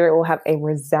 Your spirit will have a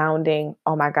resounding,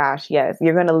 oh my gosh, yes.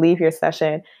 You're going to leave your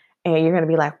session and you're going to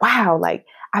be like, wow, like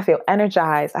I feel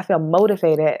energized. I feel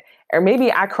motivated. Or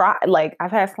maybe I cry. Like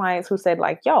I've had clients who said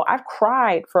like, yo, I've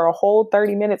cried for a whole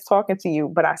 30 minutes talking to you,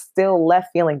 but I still left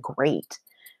feeling great.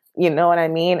 You know what I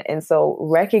mean? And so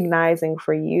recognizing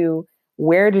for you,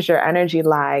 where does your energy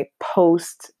lie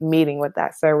post meeting with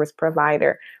that service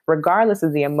provider, regardless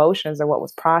of the emotions or what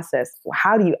was processed?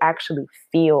 How do you actually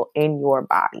feel in your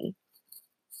body?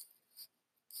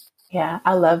 Yeah,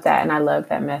 I love that. And I love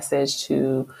that message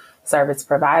to service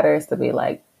providers to be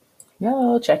like,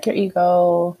 yo, check your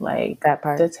ego, like That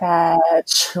part.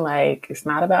 detach, like it's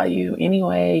not about you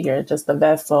anyway. You're just a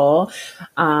vessel.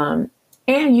 And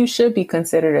you should be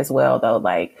considered as well, though,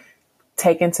 like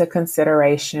take into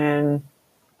consideration,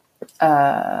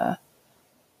 I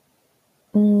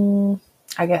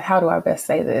guess, how do I best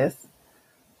say this?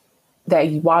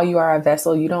 That while you are a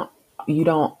vessel, you don't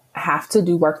have to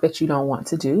do work that you don't want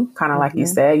to do. Kind of like you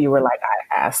said, you were like,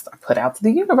 I put out to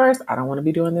the universe, I don't want to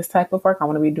be doing this type of work. I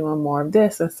want to be doing more of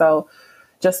this. And so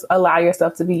just allow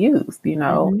yourself to be used,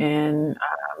 and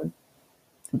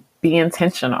be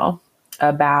intentional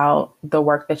about the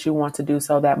work that you want to do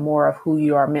so that more of who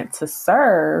you are meant to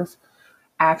serve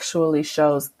actually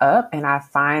shows up. And I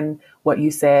find what you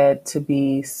said to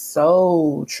be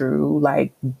so true.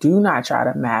 Like, do not try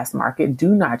to mass market.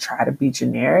 Do not try to be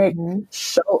generic.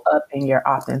 Show up in your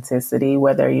authenticity,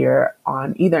 whether you're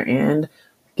on either end,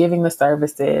 giving the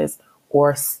services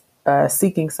or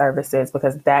seeking services,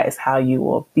 because that is how you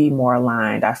will be more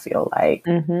aligned. I feel like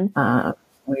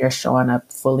when you're showing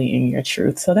up fully in your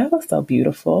truth. So that was so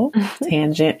beautiful.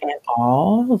 Tangent and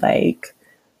all, like,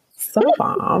 so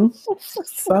bomb.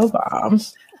 So bomb.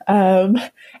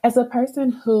 As a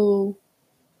person who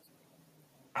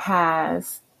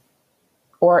has,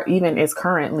 or even is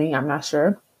currently, I'm not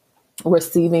sure,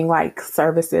 receiving like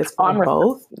services from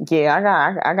both.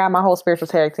 Yeah, I got my whole spiritual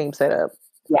tag team set up.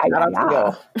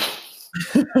 Yeah.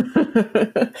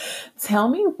 Tell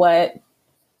me what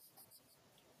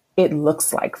it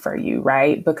looks like for you,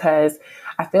 right? Because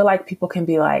I feel like people can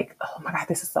be like, oh my God,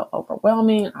 this is so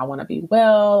overwhelming. I want to be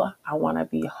well. I want to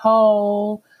be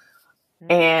whole.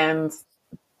 And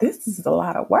this is a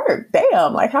lot of work.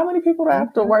 Damn. Like, how many people do I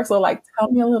have to work? So like, tell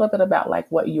me a little bit about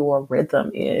like what your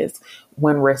rhythm is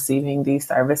when receiving these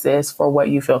services, for what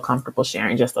you feel comfortable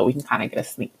sharing, just so we can kind of get a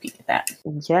sneak peek at that.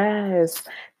 Yes,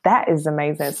 that is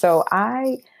amazing. So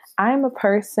I'm a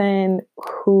person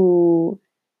who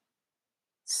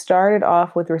started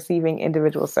off with receiving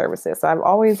individual services. So I've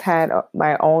always had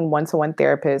my own one-to-one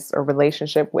therapist or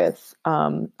relationship with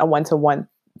a one-to-one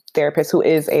therapist who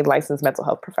is a licensed mental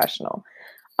health professional.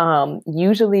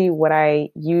 Usually what I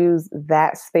use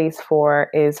that space for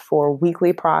is for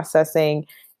weekly processing,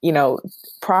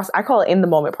 I call it in the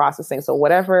moment processing. So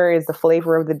whatever is the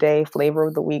flavor of the day, flavor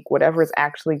of the week, whatever is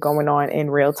actually going on in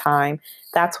real time,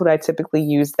 that's what I typically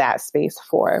use that space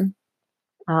for.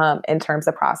 In terms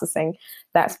of processing,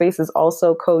 that space is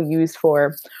also co-used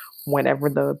for whenever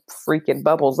the freaking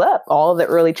bubbles up, all the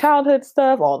early childhood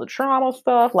stuff, all the trauma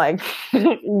stuff, like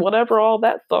whatever all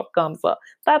that stuff comes up,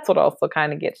 that's what also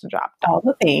kind of gets dropped. All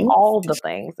the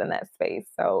things in that space.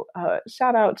 So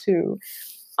shout out to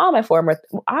all my former,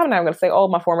 I'm not going to say all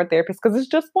my former therapists because it's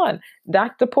just one,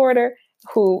 Dr. Porter,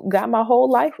 who got my whole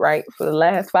life right for the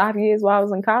last 5 years while I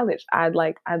was in college. I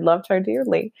loved her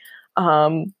dearly.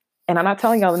 And I'm not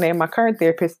telling y'all the name of my current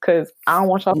therapist because I don't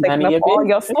want y'all taking up all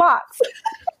your slots.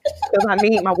 Because I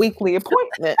need my weekly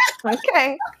appointment.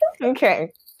 Okay.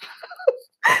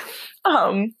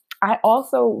 I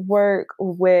also work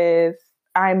with,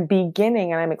 I'm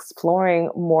beginning and I'm exploring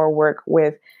more work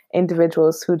with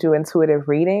individuals who do intuitive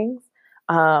readings.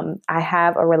 I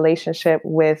have a relationship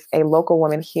with a local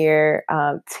woman here,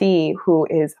 T, who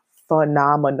is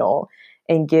phenomenal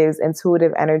and gives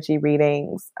intuitive energy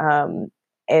readings.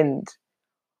 And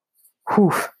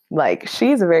like,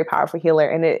 she's a very powerful healer.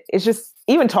 And it's just,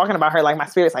 even talking about her, like my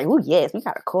spirit's like, oh yes, we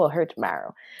got to call her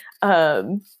tomorrow.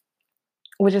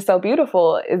 Which is so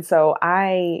beautiful. And so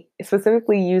I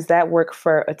specifically use that work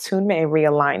for attunement and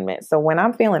realignment. So when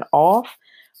I'm feeling off,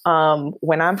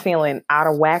 When I'm feeling out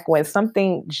of whack, when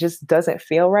something just doesn't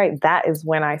feel right, that is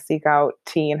when I seek out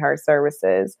T and her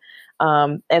services.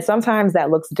 And sometimes that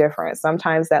looks different.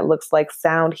 Sometimes that looks like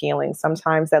sound healing.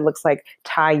 Sometimes that looks like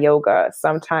Thai yoga.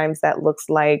 Sometimes that looks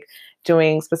like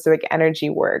doing specific energy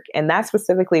work. And that's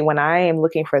specifically when I am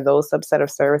looking for those subset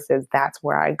of services, that's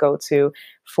where I go to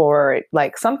for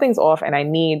like something's off and I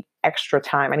need extra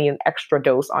time. I need an extra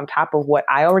dose on top of what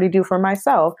I already do for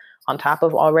myself, on top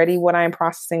of already what I'm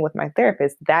processing with my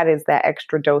therapist. That is that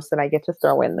extra dose that I get to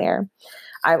throw in there.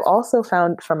 I've also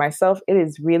found for myself, it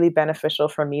is really beneficial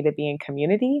for me to be in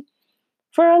community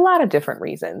for a lot of different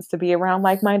reasons, to be around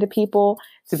like-minded people,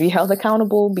 to be held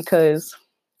accountable because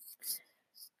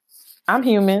I'm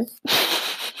human.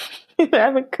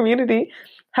 Having community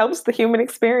helps the human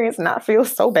experience not feel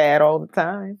so bad all the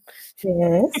time.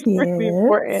 Yes, It's really yes.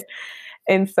 important.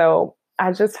 And so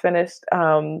I just finished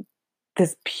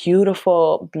this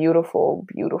beautiful, beautiful,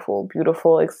 beautiful,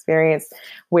 beautiful experience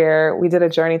where we did a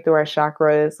journey through our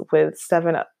chakras with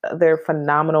 7 other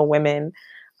phenomenal women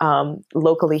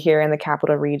locally here in the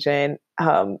capital region.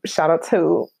 Shout out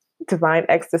to Divine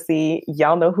Ecstasy.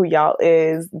 Y'all know who y'all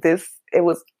is. It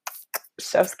was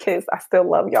chef's kiss. I still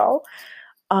love y'all.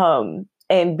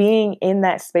 And being in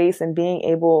that space and being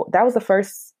able, that was the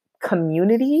first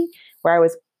community where I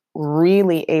was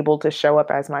really able to show up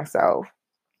as myself.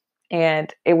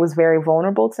 And it was very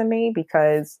vulnerable to me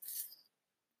because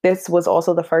this was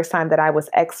also the first time that I was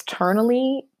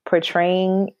externally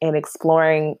portraying and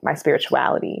exploring my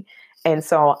spirituality. And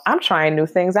so I'm trying new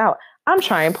things out. I'm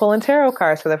trying pulling tarot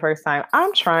cards for the first time.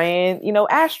 I'm trying,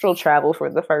 astral travel for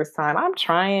the first time. I'm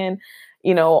trying,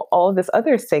 all of this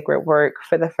other sacred work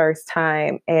for the first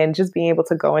time, and just being able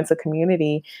to go into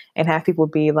community and have people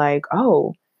be like,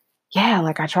 oh, yeah,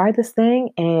 like I tried this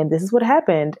thing and this is what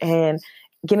happened. And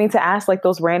getting to ask like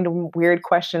those random weird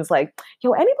questions like,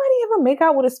 yo, anybody ever make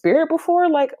out with a spirit before?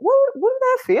 Like, what did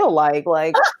that feel like?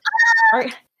 Like,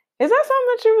 is that something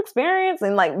that you experience?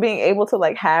 And like being able to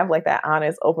like have like that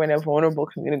honest, open and vulnerable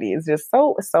community is just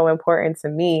so important to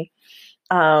me.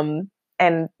 And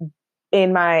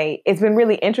it's been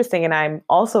really interesting. And I'm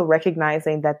also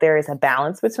recognizing that there is a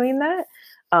balance between that.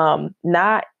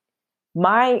 Not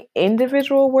my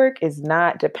individual work is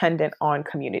not dependent on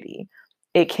community.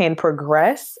 It can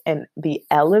progress and be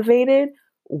elevated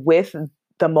with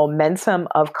the momentum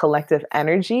of collective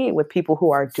energy with people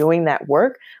who are doing that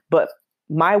work. But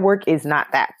my work is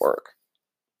not that work,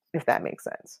 if that makes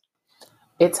sense.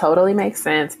 It totally makes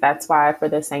sense. That's why for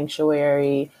the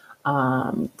sanctuary,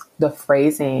 the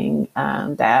phrasing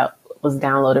that was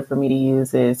downloaded for me to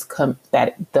use is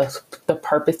that the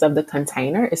purpose of the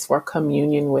container is for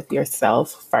communion with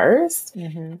yourself first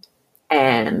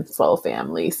and soul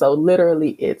family. So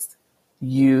literally it's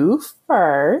you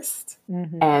first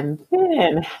and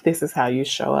then this is how you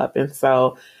show up. And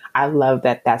so I love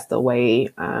that that's the way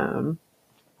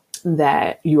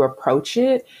that you approach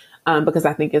it because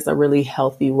I think it's a really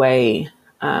healthy way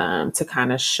to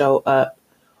kind of show up.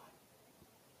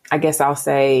 I guess I'll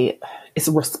say it's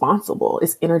responsible.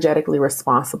 It's energetically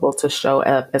responsible to show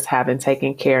up as having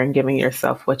taken care and giving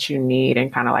yourself what you need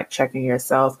and kind of like checking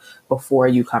yourself before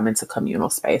you come into communal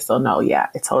space. So no, yeah,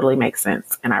 it totally makes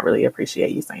sense. And I really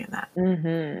appreciate you saying that.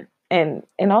 Mm-hmm.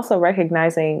 And also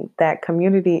recognizing that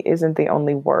community isn't the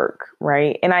only work,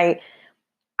 right? And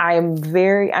I'm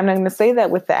going to say that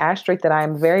with the asterisk that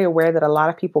I'm very aware that a lot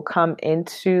of people come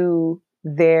into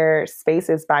their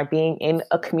spaces by being in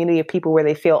a community of people where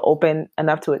they feel open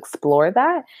enough to explore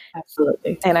that.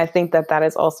 Absolutely. And I think that that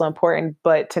is also important,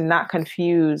 but to not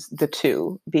confuse the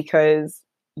two, because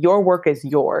your work is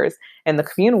yours and the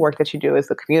communal work that you do is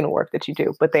the communal work that you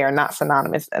do, but they are not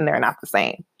synonymous and they're not the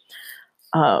same.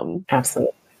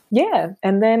 Absolutely. Yeah.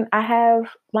 And then I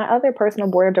have my other personal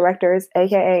board of directors,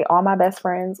 AKA all my best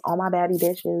friends, all my baddie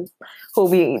bitches, who'll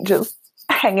be just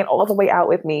hanging all the way out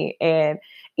with me. And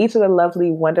each of the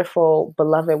lovely, wonderful,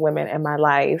 beloved women in my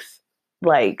life,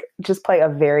 like just play a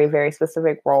very, very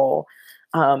specific role.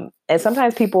 And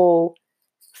sometimes people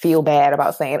feel bad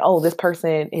about saying, oh, this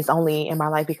person is only in my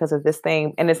life because of this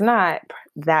thing. And it's not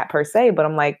that per se, but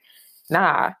I'm like,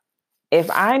 nah, if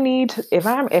I'm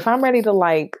ready to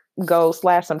like go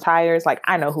slash some tires, like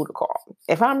I know who to call.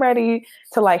 If I'm ready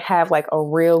to like have like a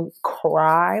real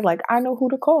cry, like I know who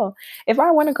to call. If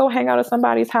I want to go hang out at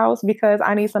somebody's house because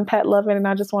I need some pet loving and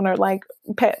I just want to like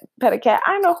pet a cat,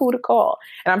 I know who to call.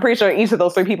 And I'm pretty sure each of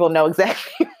those 3 people know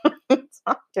exactly what I'm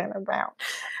talking about.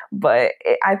 But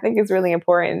I think it's really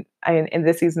important in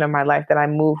this season of my life that I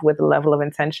move with a level of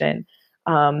intention.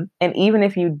 And even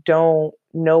if you don't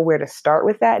know where to start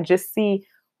with that, just see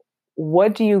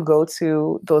what do you go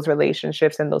to those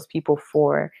relationships and those people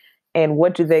for? And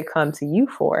what do they come to you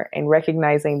for? And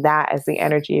recognizing that as the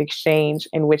energy exchange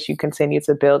in which you continue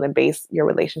to build and base your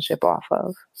relationship off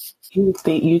of. You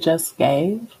think you just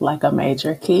gave like a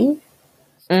major key?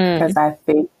 Because I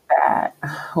think that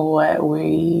what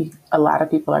a lot of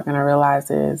people are going to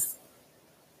realize is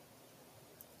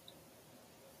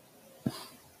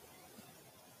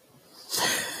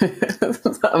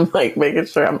I'm like making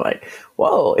sure I'm like,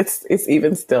 whoa, it's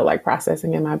even still like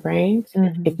processing in my brain.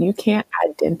 If you can't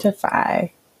identify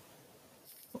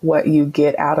what you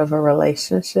get out of a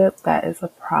relationship, that is a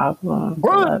problem,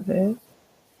 beloved.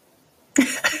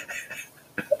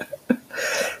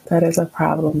 That is a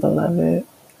problem, beloved.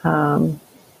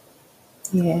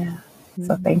 Yeah.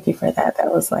 So thank you for that.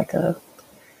 That was like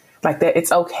that.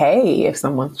 It's okay if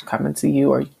someone's coming to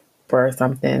you or for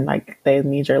something like they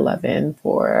need your loving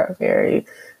for a very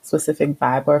specific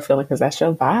vibe or feeling, because that's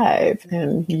your vibe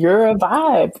and you're a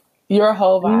vibe. You're a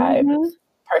whole vibe.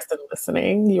 Person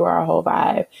listening, you are a whole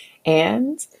vibe,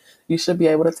 and you should be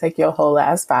able to take your whole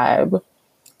ass vibe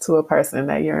to a person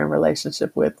that you're in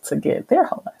relationship with to get their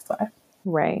whole ass vibe.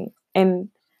 Right. And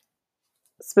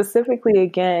specifically,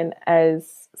 again,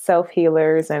 as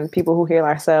self-healers and people who heal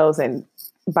ourselves, and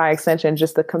by extension,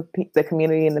 just the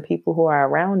community and the people who are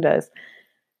around us,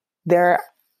 there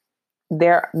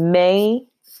may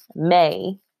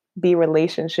be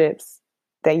relationships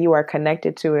that you are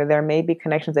connected to, or there may be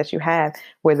connections that you have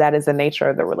where that is the nature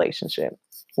of the relationship,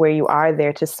 where you are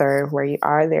there to serve, where you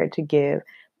are there to give.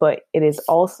 But it is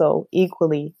also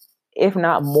equally, if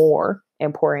not more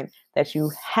important, that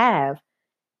you have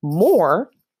more,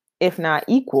 if not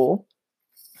equal,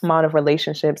 amount of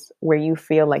relationships where you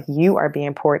feel like you are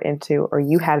being poured into, or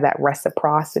you have that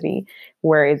reciprocity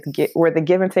where where the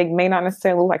give and take may not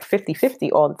necessarily look like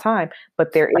 50-50 all the time,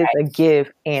 but there is a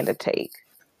give and a take.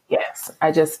 Yes. I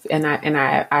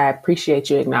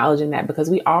appreciate you acknowledging that, because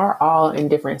we are all in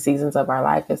different seasons of our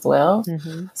life as well.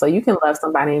 So you can love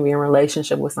somebody and be in a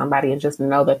relationship with somebody and just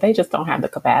know that they just don't have the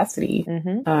capacity.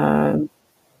 And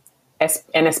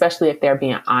especially if they're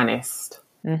being honest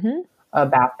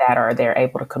about that, or they're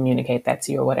able to communicate that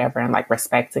to you or whatever, and like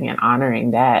respecting and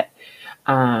honoring that.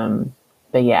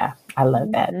 But yeah, I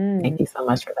love that. Thank you so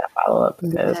much for that follow up,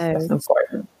 because that's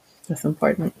important. That's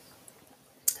important.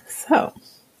 So,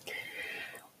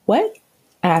 what,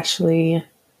 Ashley,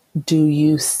 do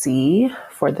you see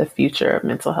for the future of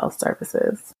mental health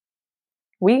services?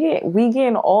 We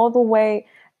getting all the way,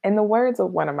 in the words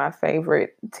of one of my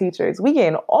favorite teachers, we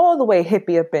getting all the way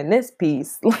hippie up in this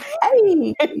piece.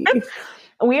 Hey.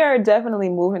 We are definitely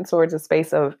moving towards a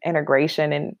space of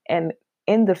integration, and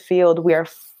in the field, we are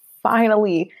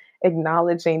finally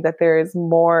acknowledging that there is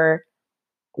more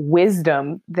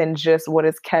wisdom than just what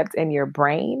is kept in your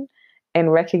brain,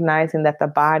 and recognizing that the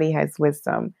body has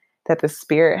wisdom, that the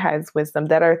spirit has wisdom,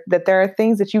 that there are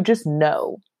things that you just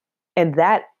know, and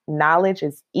that knowledge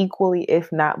is equally,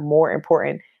 if not more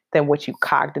important than what you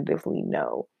cognitively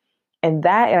know. And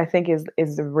that, I think,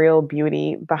 is the real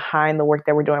beauty behind the work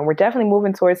that we're doing. We're definitely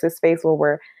moving towards this space where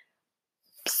we're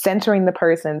centering the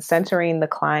person, centering the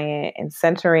client, and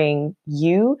centering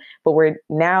you. But we're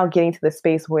now getting to the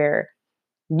space where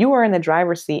you are in the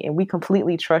driver's seat and we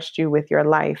completely trust you with your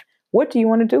life. What do you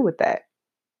want to do with that?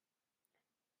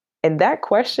 And that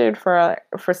question, for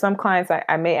some clients,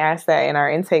 I may ask that in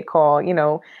our intake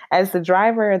call, as the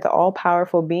driver, the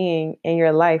all-powerful being in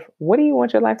your life, what do you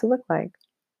want your life to look like?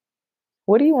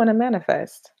 What do you want to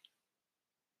manifest?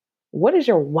 What is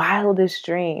your wildest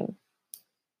dream?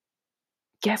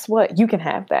 Guess what? You can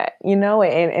have that,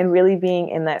 and really being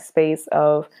in that space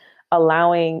of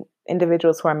allowing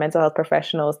individuals who are mental health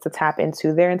professionals to tap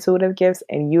into their intuitive gifts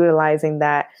and utilizing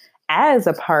that as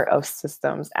a part of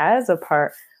systems, as a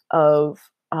part of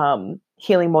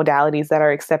healing modalities that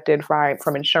are accepted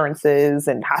from insurances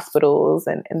and hospitals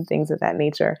and things of that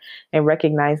nature, and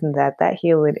recognizing that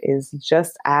healing is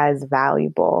just as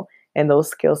valuable, and those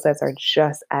skill sets are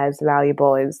just as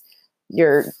valuable as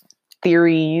your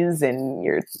theories and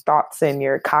your thoughts and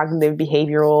your cognitive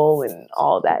behavioral and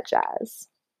all that jazz.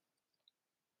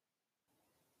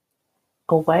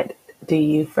 What do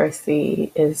you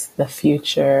foresee is the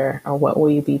future, or what will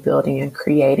you be building and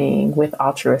creating with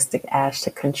Altruistic Ash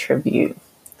to contribute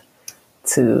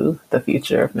to the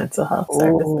future of mental health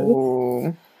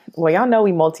services? Well, y'all know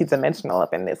we multidimensional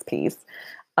up in this piece.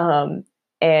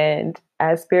 And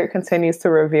as Spirit continues to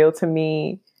reveal to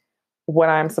me what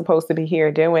I'm supposed to be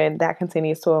here doing, that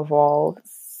continues to evolve.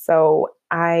 So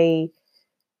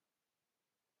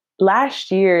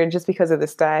last year, just because of the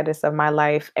status of my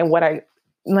life and what I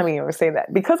let me even say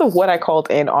that because of what I called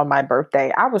in on my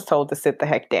birthday, I was told to sit the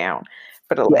heck down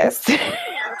for the last.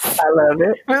 I love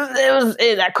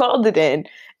it. I called it in,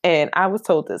 and I was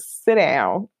told to sit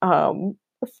down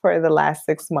for the last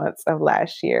 6 months of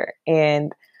last year,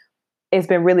 and it's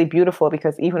been really beautiful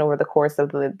because even over the course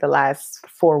of the last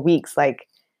 4 weeks, like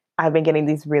I've been getting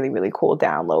these really, really cool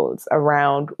downloads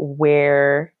around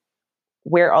where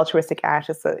altruistic ash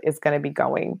is going to be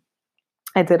going.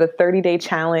 I did a 30-day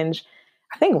challenge,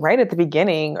 I think right at the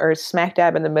beginning or smack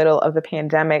dab in the middle of the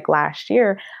pandemic last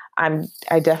year.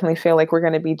 I definitely feel like we're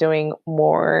going to be doing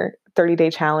more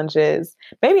 30-day challenges.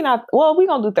 Maybe not. Well, we're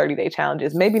going to do 30-day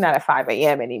challenges. Maybe not at 5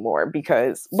 a.m. anymore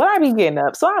because I be getting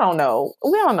up. So I don't know.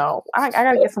 We don't know. I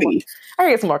got to get some more. I got to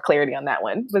get some more clarity on that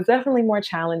one. But definitely more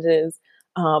challenges.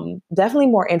 Definitely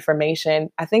more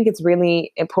information. I think it's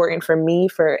really important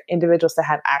for individuals to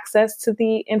have access to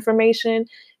the information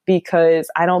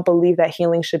because I don't believe that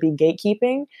healing should be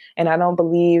gatekeeping. And I don't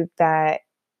believe that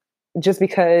just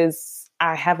because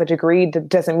I have a degree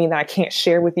doesn't mean that I can't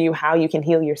share with you how you can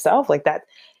heal yourself. Like that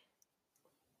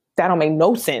don't make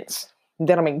no sense.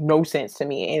 That don't make no sense to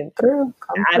me. And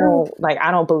I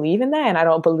don't believe in that. And I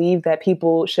don't believe that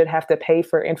people should have to pay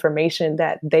for information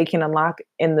that they can unlock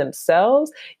in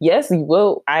themselves. Yes, you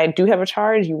will. I do have a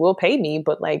charge. You will pay me,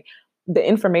 but like the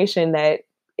information that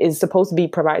is supposed to be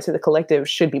provided to the collective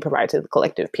should be provided to the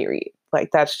collective, period.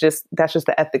 Like that's just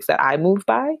the ethics that I move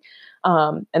by.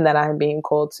 And that I'm being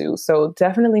called to. So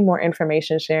definitely more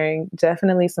information sharing,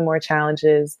 definitely some more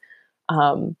challenges,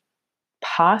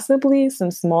 possibly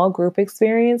some small group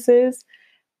experiences.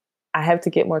 I have to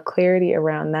get more clarity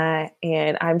around that.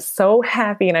 And I'm so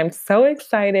happy and I'm so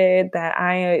excited that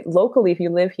locally, if you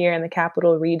live here in the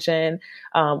capital region,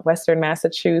 Western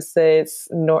Massachusetts,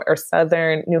 or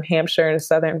Southern New Hampshire and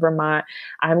Southern Vermont,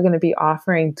 I'm going to be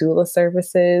offering doula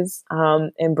services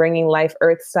and bringing life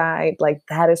earthside. Like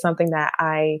that is something that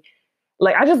I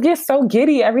just get so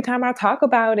giddy every time I talk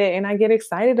about it and I get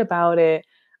excited about it.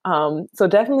 So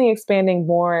definitely expanding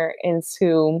more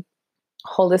into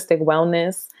holistic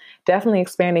wellness, definitely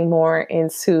expanding more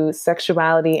into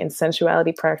sexuality and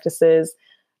sensuality practices.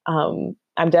 I'm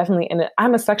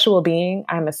a sexual being.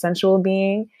 I'm a sensual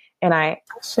being. And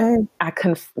thank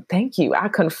you. I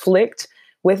conflict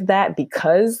with that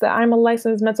because I'm a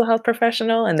licensed mental health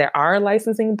professional and there are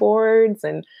licensing boards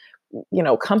and,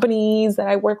 companies that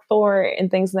I work for and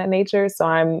things of that nature. So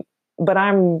I'm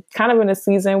kind of in a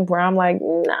season where I'm like,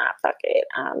 nah, fuck it.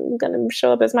 I'm going to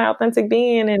show up as my authentic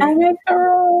being and I'm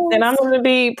going to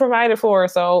be provided for.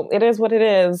 So it is what it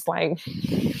is, like,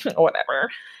 whatever.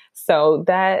 So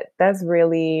that's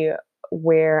really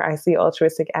where I see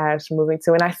altruistic ash moving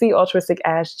to. And I see altruistic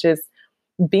ash just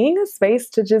being a space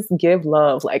to just give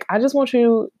love. Like, I just want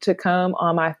you to come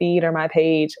on my feed or my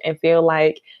page and feel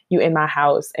like you in my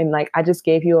house. And like, I just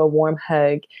gave you a warm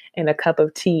hug and a cup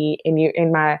of tea and you're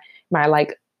in my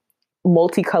like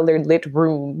multicolored lit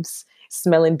rooms,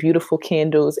 smelling beautiful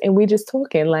candles. And we just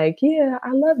talking like, yeah,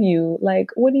 I love you. Like,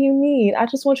 what do you need? I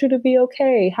just want you to be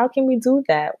okay. How can we do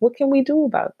that? What can we do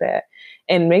about that?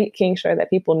 And making sure that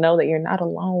people know that you're not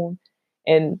alone.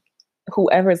 And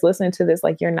whoever's listening to this,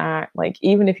 like, you're not, like,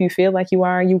 even if you feel like you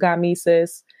are, you got me,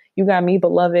 sis. You got me,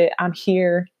 beloved. I'm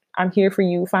here. I'm here for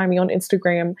you. Find me on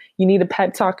Instagram. You need a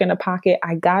pep talk in a pocket.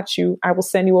 I got you. I will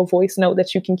send you a voice note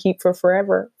that you can keep for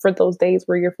forever for those days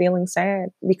where you're feeling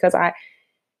sad because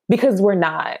we're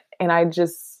not. And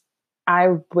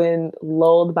I've been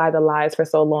lulled by the lies for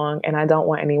so long. And I don't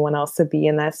want anyone else to be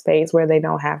in that space where they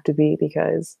don't have to be,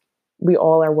 because we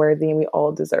all are worthy and we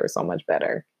all deserve so much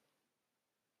better.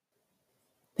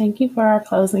 Thank you for our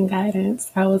closing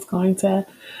guidance. I was going to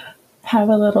have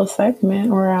a little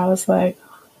segment where I was like,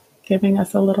 giving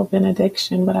us a little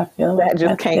benediction, but I feel like that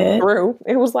just came through.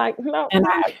 It was like, no. And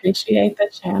I appreciate the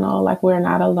channel. Like, we're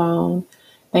not alone.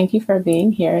 Thank you for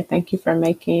being here. Thank you for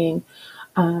making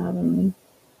not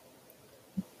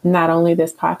only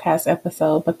this podcast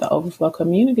episode, but the Overflow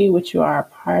community, which you are a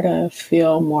part of,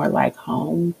 feel more like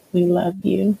home. We love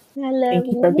you. Thank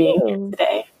you for being here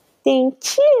today.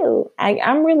 Thank you.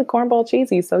 I'm really cornball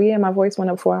cheesy. So yeah, my voice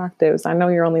went up 4 octaves. I know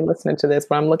you're only listening to this,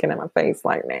 but I'm looking at my face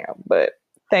like now. But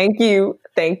thank you.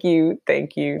 Thank you.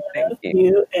 Thank you. Thank you.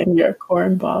 You and your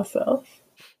cornball self.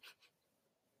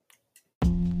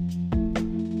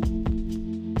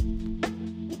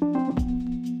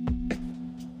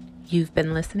 You've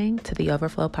been listening to the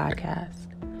Overflow podcast.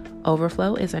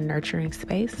 Overflow is a nurturing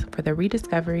space for the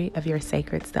rediscovery of your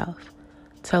sacred self.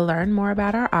 To learn more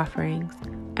about our offerings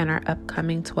and our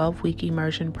upcoming 12-week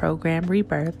immersion program,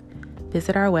 Rebirth,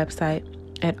 visit our website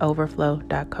at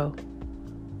overflow.co.